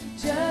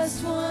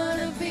 Just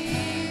wanna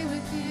be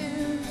with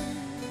you.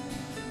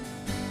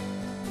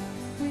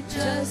 We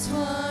just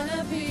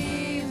wanna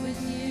be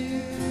with you.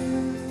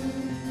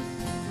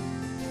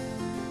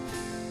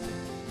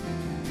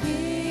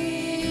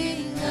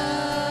 King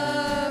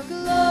of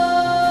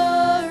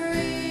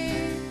glory,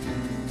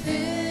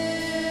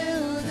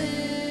 fill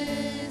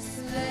this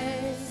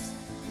place.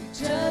 We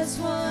just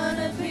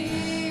wanna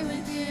be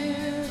with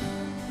you.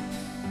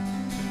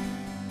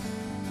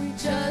 We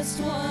just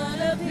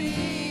wanna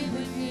be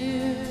with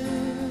you.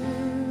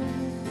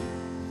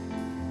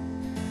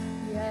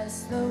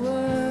 Yes, the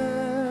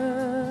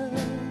world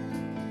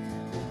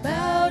will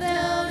bow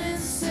down and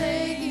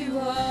say you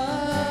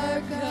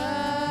are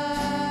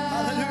God.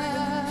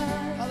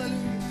 Hallelujah.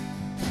 Hallelujah.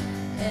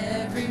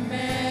 Every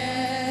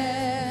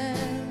man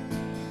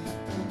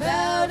will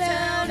bow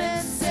down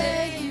and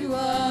say you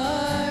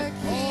are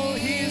King. Oh,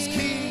 he is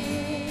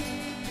King.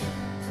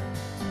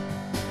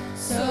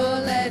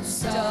 So let's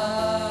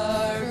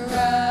start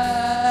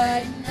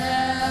right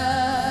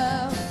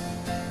now.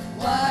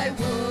 Why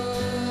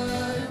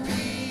would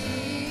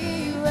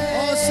we wait?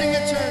 Oh, sing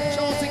it, church,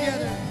 all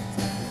together.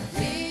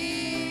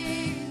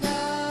 King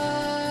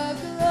of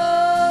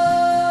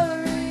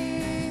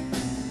glory,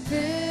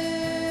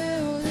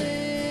 fill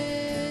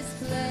this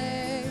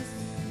place.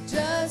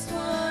 Just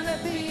wanna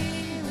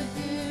be with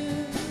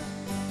you.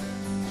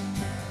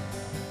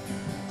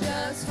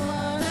 Just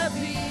wanna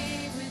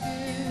be with you.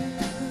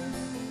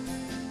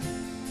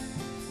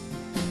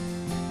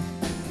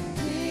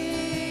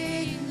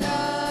 King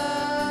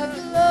of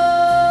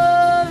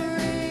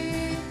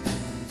glory,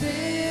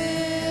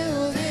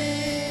 fill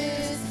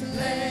this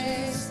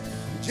place.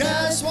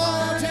 Just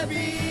want to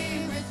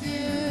be. with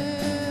you.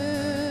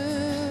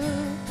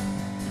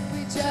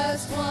 We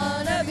just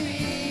wanna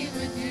be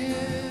with you.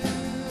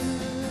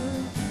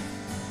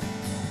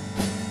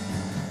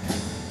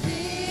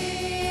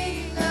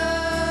 King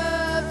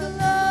of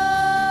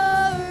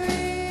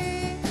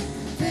glory,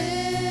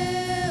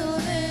 fill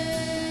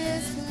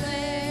this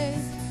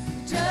place.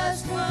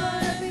 Just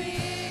wanna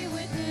be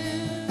with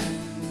you.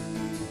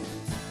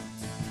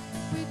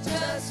 We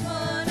just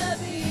wanna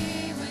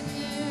be with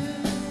you.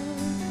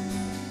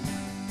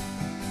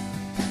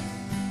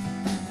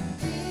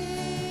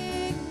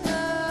 King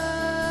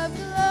of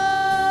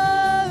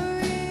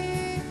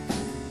glory,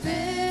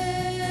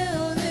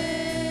 fill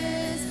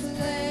this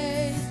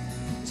place.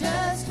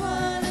 Just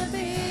wanna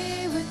be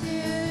with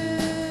you.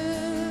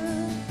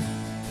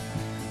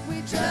 We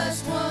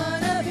just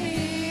wanna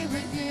be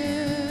with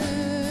you.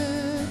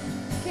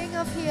 King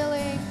of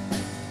healing.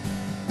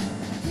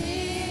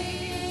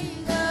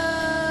 King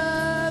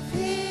of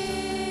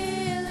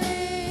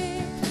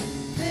healing,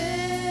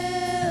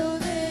 fill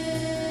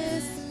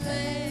this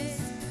place.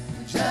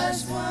 We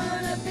just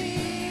wanna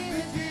be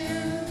with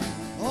you.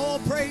 Oh,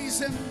 praise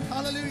him.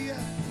 Hallelujah.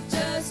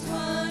 Just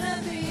wanna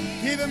be.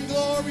 Give him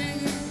glory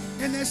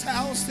in this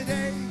house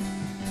today.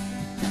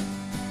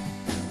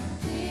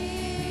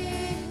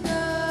 King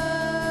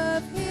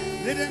of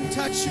healing, Let him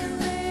touch you.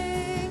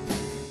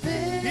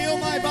 Heal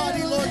my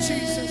body, Lord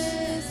Jesus.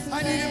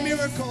 I need a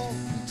miracle.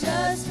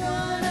 Just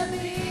wanna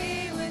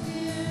be with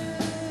you.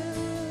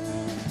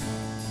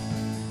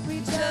 We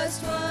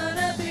just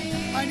wanna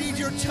be. I need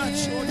your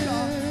touch, Lord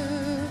God.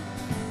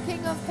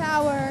 King of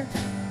power.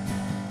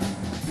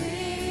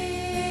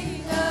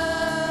 King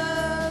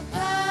of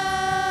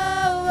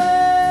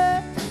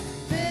power.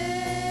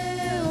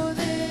 Fill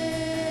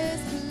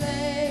this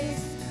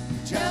place.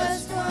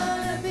 Just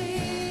wanna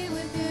be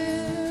with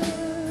you.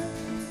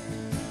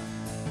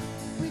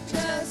 We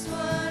just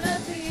wanna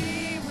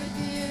be with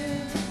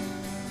you.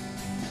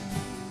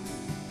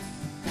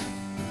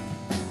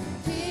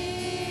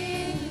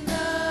 King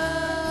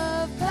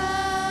of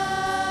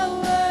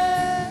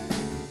power,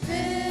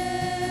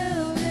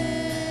 fill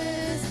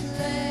this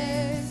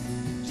place.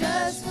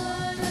 Just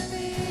wanna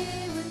be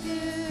with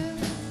you.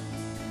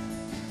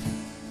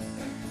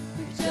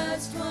 We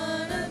just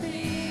wanna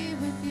be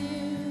with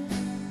you.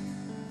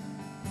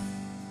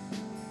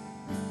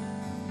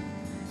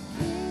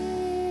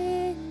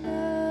 King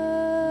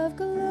of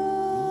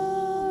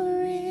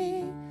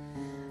glory,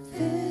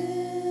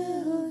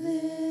 fill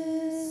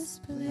this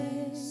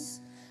place.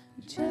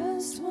 We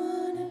just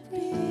wanna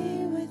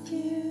be with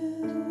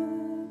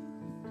you.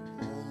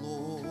 Oh,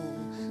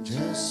 Lord,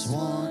 just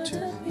want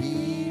to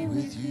be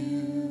with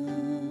you.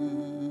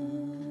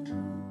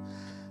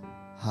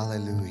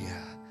 Hallelujah.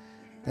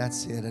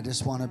 That's it. I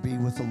just want to be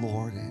with the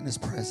Lord in his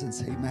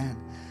presence. Amen.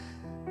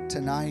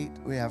 Tonight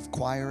we have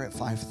choir at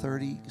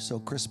 5:30. So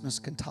Christmas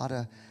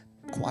cantata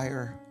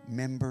choir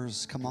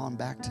members, come on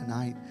back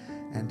tonight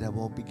And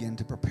we'll begin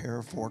to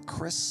prepare for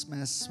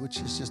Christmas, which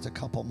is just a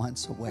couple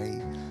months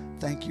away.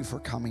 Thank you for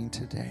coming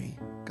today.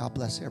 God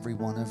bless every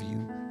one of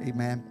you.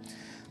 Amen.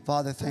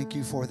 Father, thank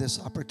you for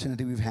this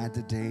opportunity we've had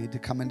today to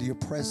come into your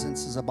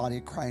presence as a body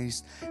of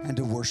Christ and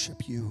to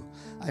worship you.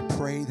 I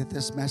pray that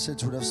this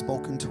message would have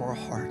spoken to our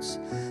hearts,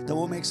 that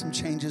we'll make some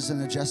changes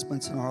and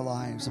adjustments in our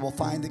lives, that we'll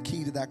find the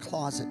key to that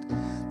closet,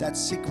 that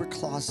secret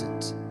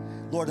closet.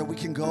 Lord, that we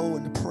can go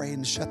and pray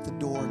and shut the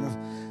door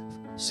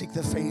and seek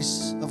the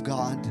face of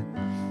God.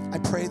 I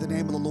pray in the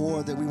name of the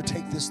Lord that we would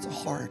take this to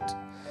heart.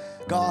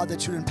 God,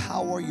 that you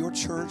empower your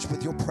church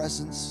with your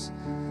presence.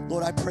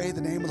 Lord, I pray in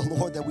the name of the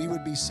Lord that we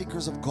would be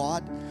seekers of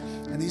God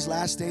in these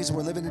last days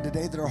we're living in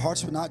today, that our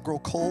hearts would not grow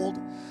cold,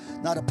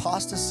 not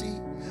apostasy,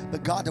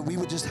 but God, that we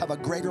would just have a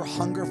greater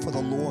hunger for the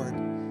Lord.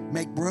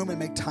 Make room and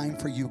make time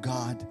for you,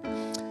 God.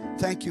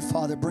 Thank you,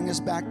 Father. Bring us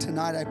back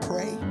tonight, I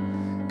pray.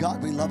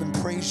 God, we love and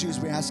praise you as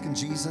we ask in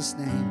Jesus'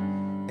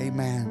 name.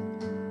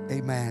 Amen.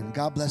 Amen.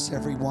 God bless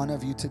every one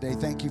of you today.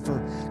 Thank you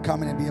for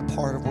coming and being a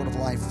part of Word of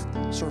Life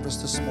service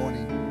this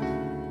morning.